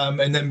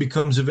 and then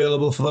becomes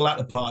available for the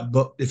latter part.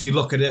 But if you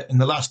look at it in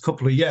the last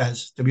couple of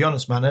years, to be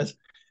honest, Manners,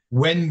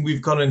 when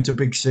we've gone into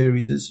big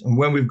series and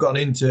when we've gone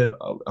into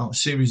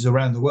series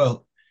around the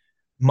world,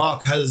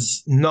 Mark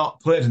has not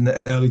played in the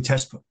early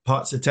test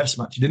parts of Test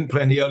match. He didn't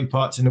play in the early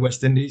parts in the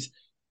West Indies.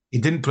 He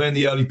didn't play in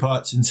the early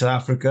parts in South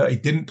Africa. He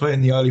didn't play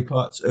in the early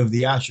parts of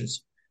the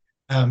Ashes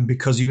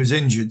because he was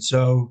injured.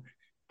 So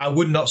I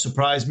would not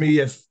surprise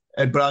me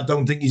but I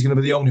don't think he's going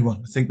to be the only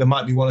one. I think there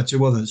might be one or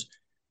two others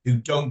who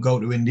don't go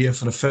to India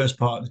for the first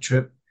part of the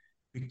trip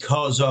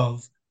because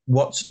of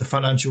what's the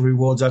financial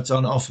rewards that's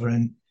on offer.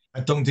 And I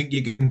don't think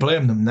you can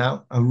blame them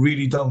now. I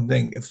really don't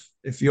think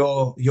if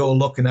you're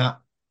looking at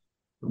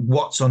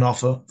what's on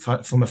offer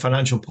from a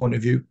financial point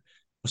of view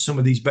for some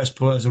of these best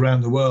players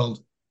around the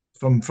world,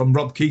 from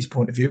Rob Key's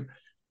point of view,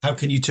 how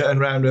can you turn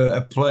around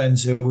a player and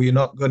say, well, you're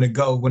not going to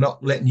go, we're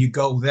not letting you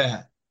go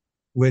there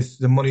with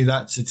the money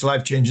it's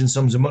life-changing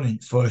sums of money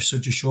for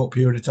such a short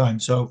period of time.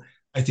 So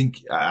I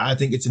think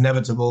it's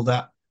inevitable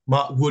that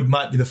Mark Wood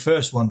might be the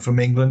first one from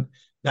England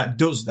that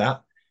does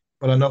that.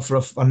 But I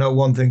know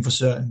one thing for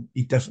certain,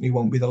 he definitely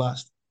won't be the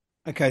last.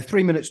 Okay,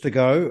 3 minutes to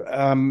go.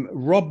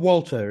 Rob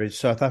Walter is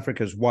South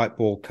Africa's white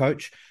ball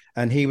coach,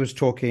 and he was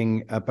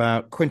talking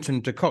about Quinton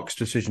de Kock's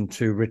decision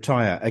to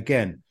retire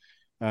again.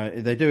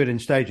 They do it in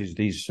stages,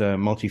 these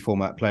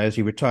multi-format players.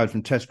 He retired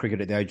from Test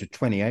cricket at the age of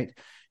 28.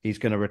 He's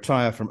going to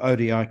retire from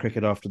ODI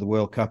cricket after the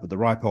World Cup at the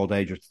ripe old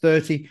age of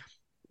 30,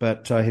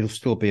 but he'll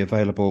still be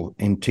available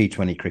in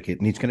T20 cricket,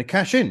 and he's going to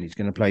cash in. He's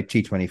going to play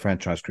T20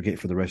 franchise cricket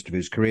for the rest of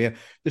his career.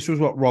 This was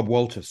what Rob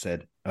Walter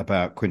said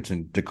about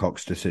Quinton de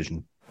Kock's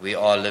decision. We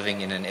are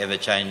living in an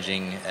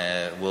ever-changing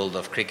world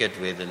of cricket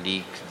where the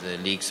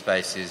league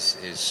space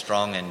is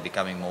strong and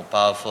becoming more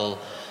powerful.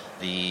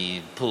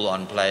 The pull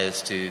on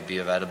players to be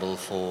available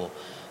for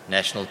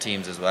national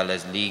teams as well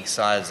as league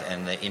sides,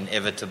 and the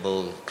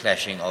inevitable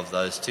clashing of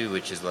those two,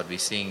 which is what we're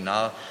seeing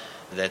now.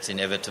 That's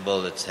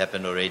inevitable. It's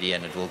happened already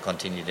and it will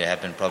continue to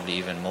happen, probably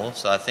even more.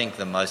 So I think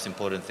the most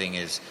important thing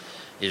is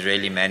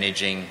really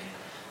managing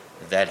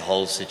that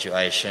whole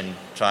situation,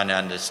 trying to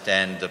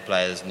understand the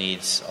players'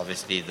 needs,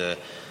 obviously the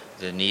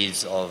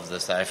needs of the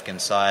South African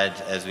side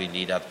as we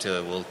lead up to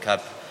a World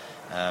Cup.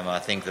 I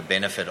think the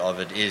benefit of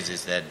it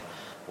is that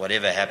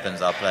whatever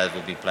happens, our players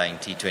will be playing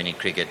T20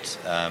 cricket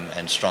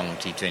and strong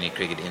T20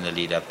 cricket in the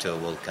lead up to a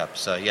World Cup.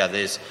 So yeah,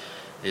 there's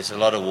a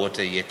lot of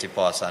water yet to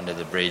pass under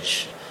the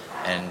bridge,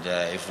 and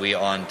if we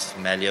aren't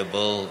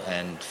malleable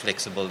and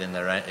flexible in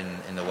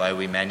the way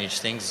we manage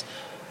things,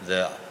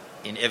 the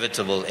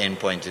inevitable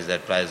endpoint is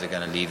that players are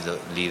going to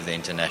leave the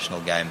international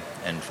game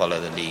and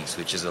follow the leagues,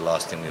 which is the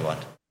last thing we want.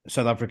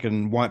 South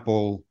African white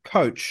ball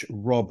coach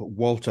Rob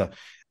Walter.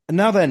 And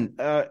now then,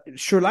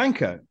 Sri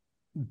Lanka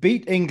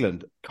beat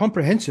England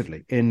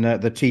comprehensively in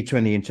the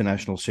T20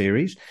 International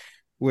Series,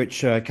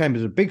 which came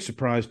as a big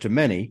surprise to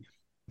many.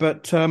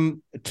 But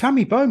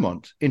Tammy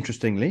Beaumont,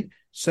 interestingly,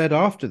 said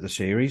after the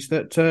series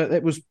that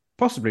it was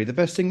possibly the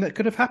best thing that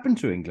could have happened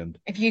to England.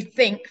 If you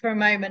think for a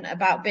moment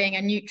about being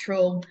a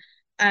neutral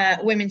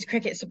women's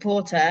cricket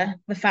supporter,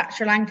 the fact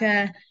Sri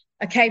Lanka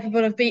are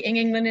capable of beating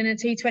England in a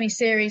T20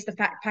 series, the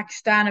fact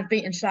Pakistan have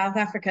beaten South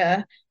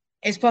Africa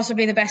is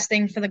possibly the best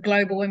thing for the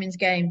global women's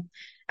game.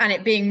 And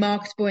it being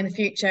marketable in the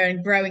future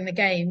and growing the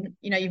game,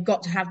 you've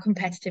got to have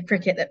competitive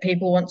cricket that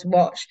people want to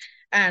watch.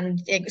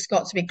 And it's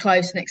got to be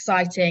close and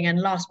exciting and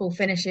last ball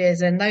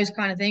finishes and those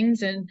kind of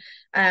things.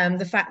 And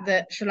the fact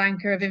that Sri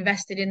Lanka have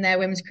invested in their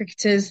women's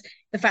cricketers,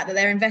 the fact that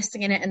they're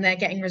investing in it and they're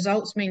getting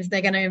results means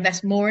they're going to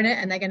invest more in it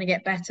and they're going to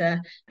get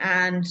better.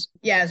 And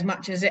yeah, as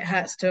much as it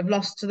hurts to have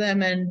lost to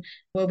them and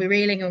we'll be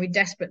reeling and we'll be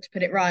desperate to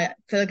put it right,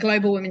 for the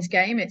global women's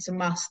game, it's a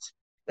must.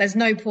 There's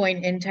no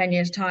point in 10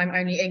 years' time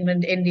only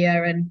England,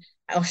 India and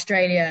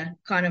Australia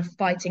kind of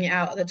fighting it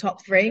out at the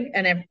top three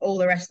and all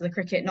the rest of the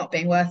cricket not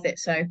being worth it.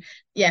 So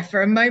yeah,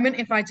 for a moment,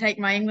 if I take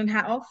my England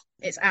hat off,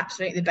 it's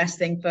absolutely the best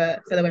thing for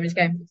the women's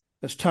game.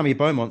 That's Tammy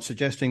Beaumont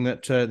suggesting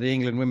that the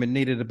England women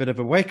needed a bit of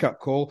a wake-up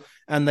call,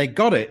 and they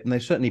got it, and they're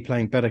certainly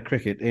playing better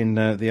cricket in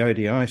the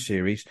ODI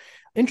series.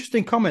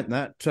 Interesting comment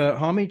that,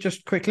 Harmy,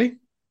 just quickly.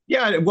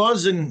 Yeah, it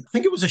was, and I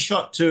think it was a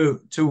shot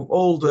to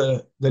all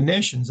the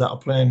nations that are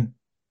playing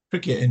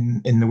cricket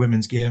in the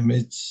women's game.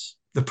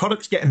 The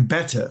product's getting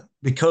better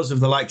because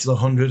of the likes of the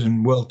 100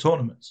 and world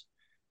tournaments.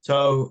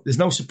 So there's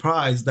no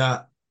surprise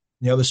that,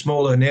 the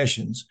smaller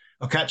nations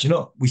are catching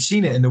up. We've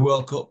seen it in the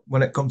World Cup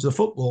when it comes to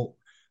football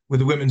with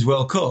the Women's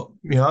World Cup.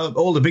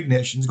 All the big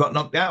nations got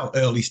knocked out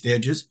early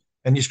stages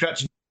and you're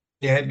scratching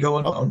your head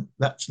going on.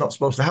 That's not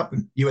supposed to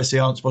happen. USA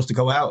aren't supposed to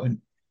go out and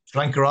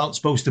Sri Lanka aren't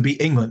supposed to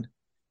beat England.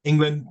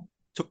 England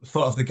took the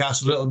foot off the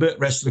gas a little bit,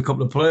 rested a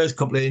couple of players, a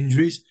couple of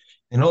injuries,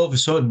 and all of a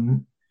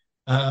sudden,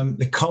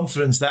 the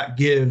confidence that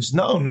gives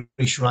not only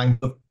Sri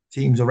Lanka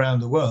teams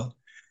around the world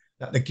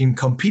that they can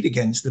compete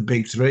against the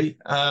big three.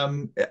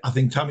 I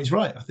think Tammy's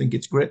right. I think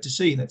it's great to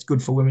see, and it's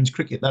good for women's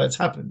cricket that it's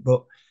happened.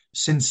 But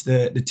since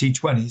the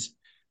T20s,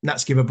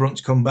 Nats give a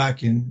Brunt's come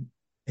back, and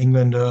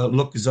England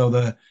look as though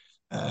they're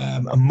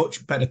a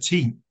much better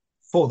team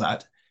for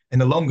that. in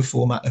the longer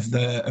format of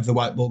the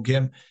white ball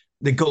game.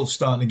 The gulf's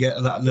starting to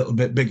get that little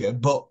bit bigger.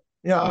 But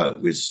yeah,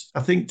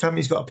 I think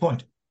Tammy's got a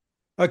point.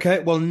 Okay,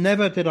 well,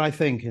 never did I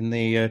think in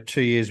the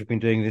 2 years we've been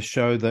doing this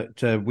show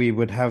that we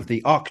would have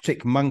the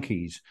Arctic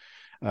Monkeys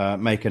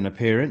make an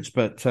appearance.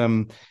 But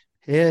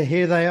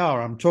here they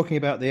are. I'm talking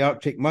about the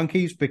Arctic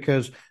Monkeys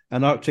because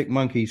an Arctic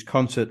Monkeys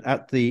concert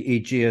at the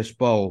Aegeus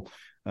Bowl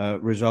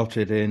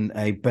resulted in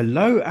a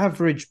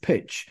below-average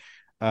pitch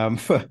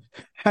for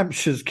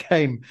Hampshire's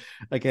game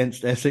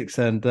against Essex,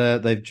 and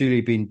they've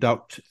duly been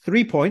docked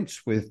 3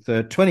 points with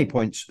 20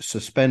 points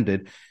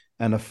suspended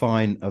and a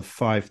fine of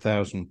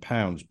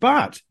 £5,000.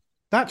 But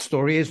that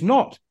story is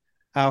not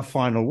our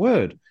final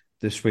word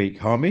this week,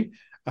 Harmy.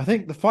 I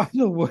think the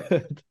final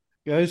word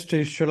goes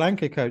to Sri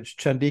Lanka coach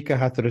Chandika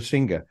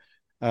Hathurusingha.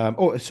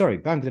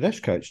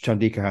 Bangladesh coach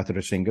Chandika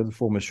Hathurusingha, the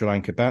former Sri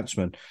Lanka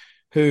batsman,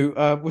 who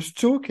was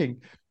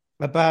talking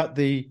about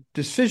the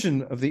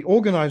decision of the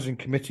organising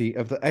committee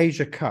of the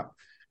Asia Cup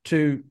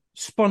to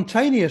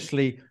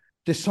spontaneously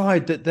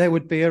decide that there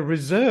would be a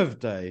reserve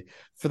day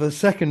for the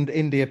second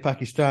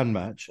India-Pakistan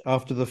match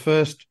after the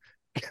first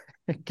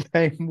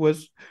game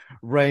was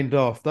rained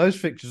off. Those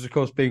fixtures, of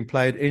course, being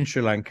played in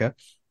Sri Lanka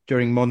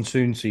during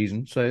monsoon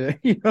season. So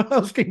you're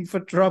asking for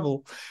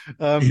trouble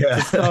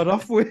to start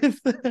off with.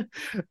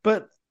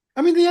 But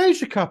I mean, the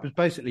Asia Cup is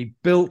basically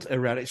built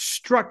around, it's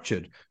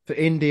structured for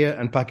India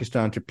and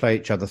Pakistan to play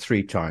each other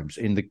 3 times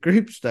in the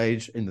group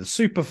stage, in the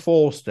Super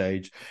 4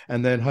 stage,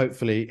 and then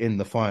hopefully in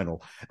the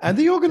final. And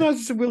the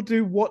organisers will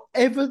do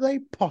whatever they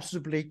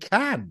possibly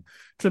can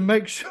to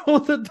make sure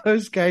that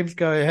those games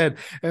go ahead.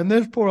 And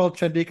there's poor old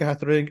Chandika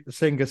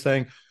Hathurusingha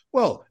saying,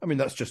 well, I mean,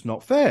 that's just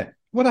not fair.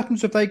 What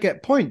happens if they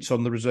get points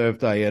on the reserve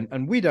day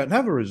and we don't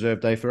have a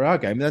reserve day for our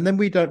game, and then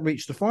we don't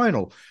reach the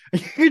final? You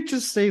could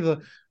just see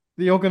the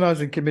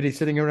organising committee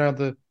sitting around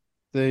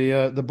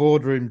the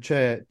boardroom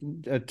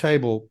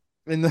table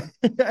in the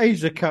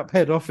Asia Cup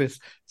head office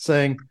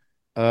saying,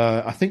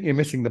 I think you're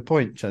missing the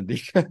point,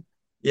 Chandika.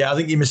 Yeah, I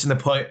think you're missing the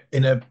point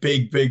in a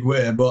big, big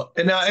way. But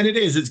and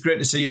it's great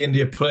to see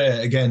India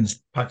play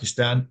against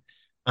Pakistan.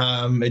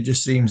 It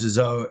just seems as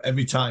though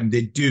every time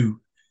they do,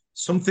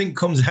 something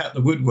comes out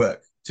the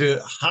woodwork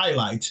to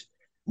highlight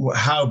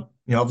how,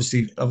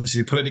 obviously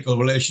political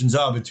relations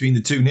are between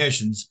the two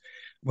nations.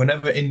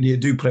 Whenever India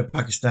do play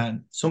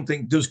Pakistan,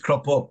 something does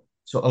crop up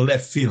sort of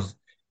left field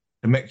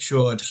to make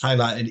sure it's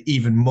highlighted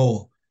even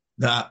more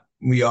that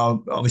we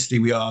are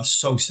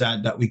so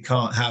sad that we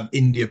can't have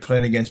India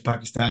playing against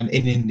Pakistan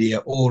in India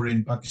or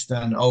in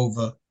Pakistan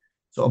over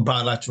sort of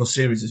bilateral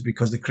series,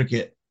 because the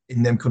cricket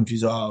in them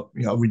countries are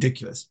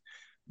ridiculous.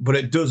 But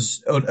it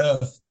does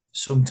unearth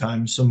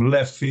sometimes some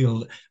left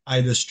field,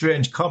 either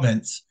strange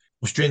comments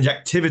or strange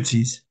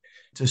activities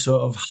to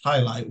sort of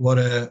highlight what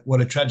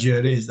a tragedy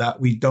it is that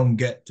we don't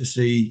get to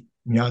see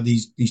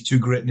these two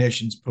great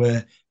nations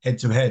play head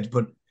to head.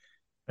 But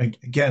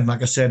again,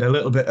 like I said a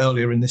little bit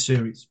earlier in the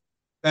series,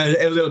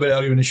 a little bit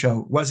earlier in the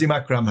show, Wasim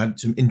Akram had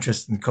some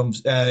interesting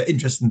things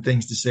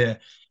to say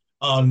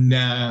on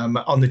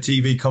the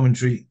TV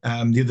commentary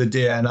the other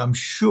day, and I'm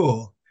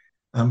sure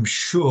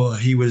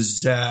he was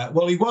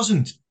he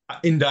wasn't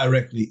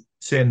indirectly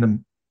saying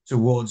them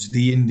towards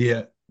the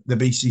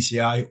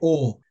BCCI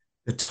or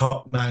the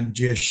top man,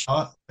 Jay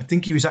Shah. I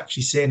think he was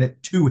actually saying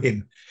it to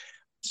him.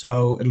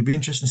 So it'll be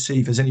interesting to see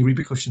if there's any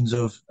repercussions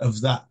of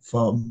that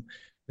from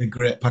the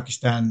great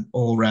Pakistan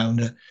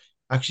all-rounder.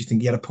 I actually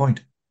think he had a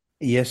point.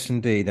 Yes,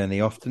 indeed, and he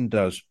often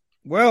does.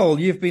 Well,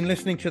 you've been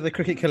listening to the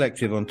Cricket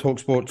Collective on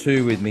TalkSport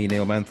 2 with me,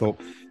 Neil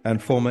Manthorpe,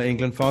 and former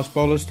England fast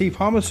bowler Steve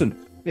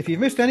Harmison. If you've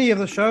missed any of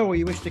the show or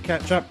you wish to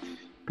catch up,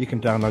 you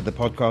can download the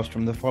podcast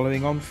from the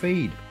following on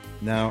feed.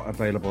 Now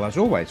available, as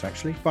always,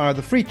 actually, via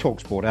the free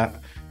TalkSport app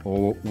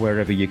or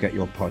wherever you get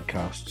your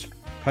podcasts.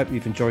 Hope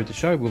you've enjoyed the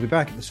show. We'll be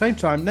back at the same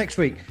time next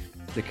week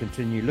to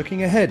continue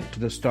looking ahead to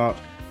the start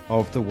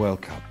of the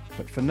World Cup.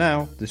 But for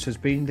now, this has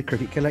been the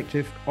Cricket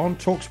Collective on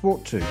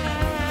TalkSport 2.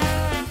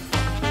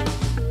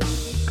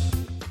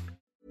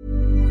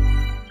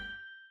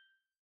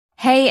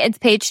 Hey, it's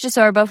Paige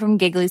DeSorbo from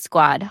Giggly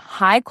Squad.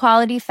 High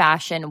quality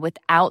fashion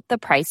without the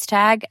price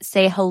tag.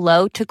 Say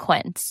hello to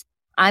Quince.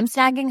 I'm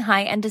snagging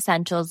high-end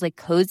essentials like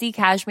cozy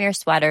cashmere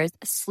sweaters,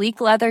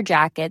 sleek leather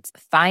jackets,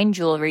 fine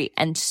jewelry,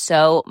 and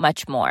so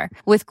much more.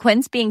 With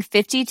Quince being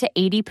 50 to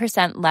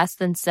 80% less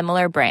than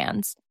similar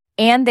brands.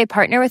 And they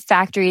partner with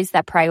factories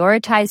that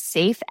prioritize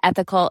safe,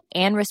 ethical,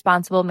 and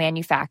responsible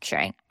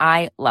manufacturing.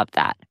 I love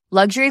that.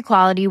 Luxury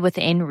quality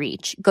within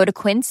reach. Go to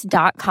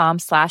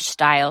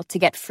quince.com/style to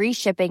get free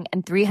shipping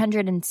and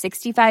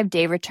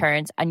 365-day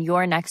returns on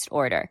your next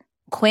order.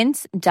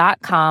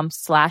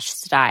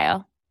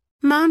 Quince.com/style.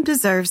 Mom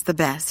deserves the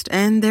best,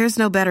 and there's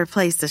no better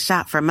place to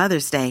shop for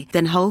Mother's Day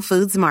than Whole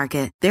Foods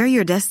Market. They're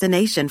your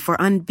destination for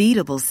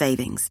unbeatable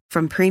savings,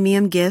 from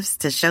premium gifts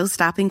to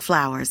show-stopping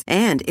flowers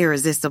and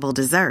irresistible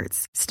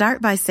desserts.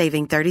 Start by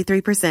saving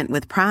 33%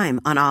 with Prime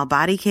on all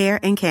body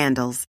care and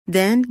candles.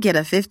 Then get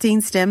a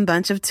 15-stem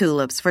bunch of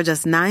tulips for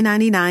just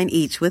 $9.99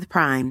 each with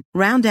Prime.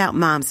 Round out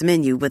Mom's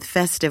menu with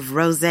festive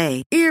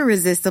rosé,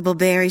 irresistible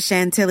berry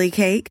chantilly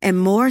cake, and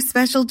more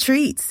special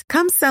treats.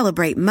 Come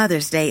celebrate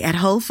Mother's Day at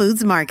Whole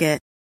Foods Market.